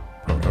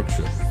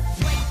production.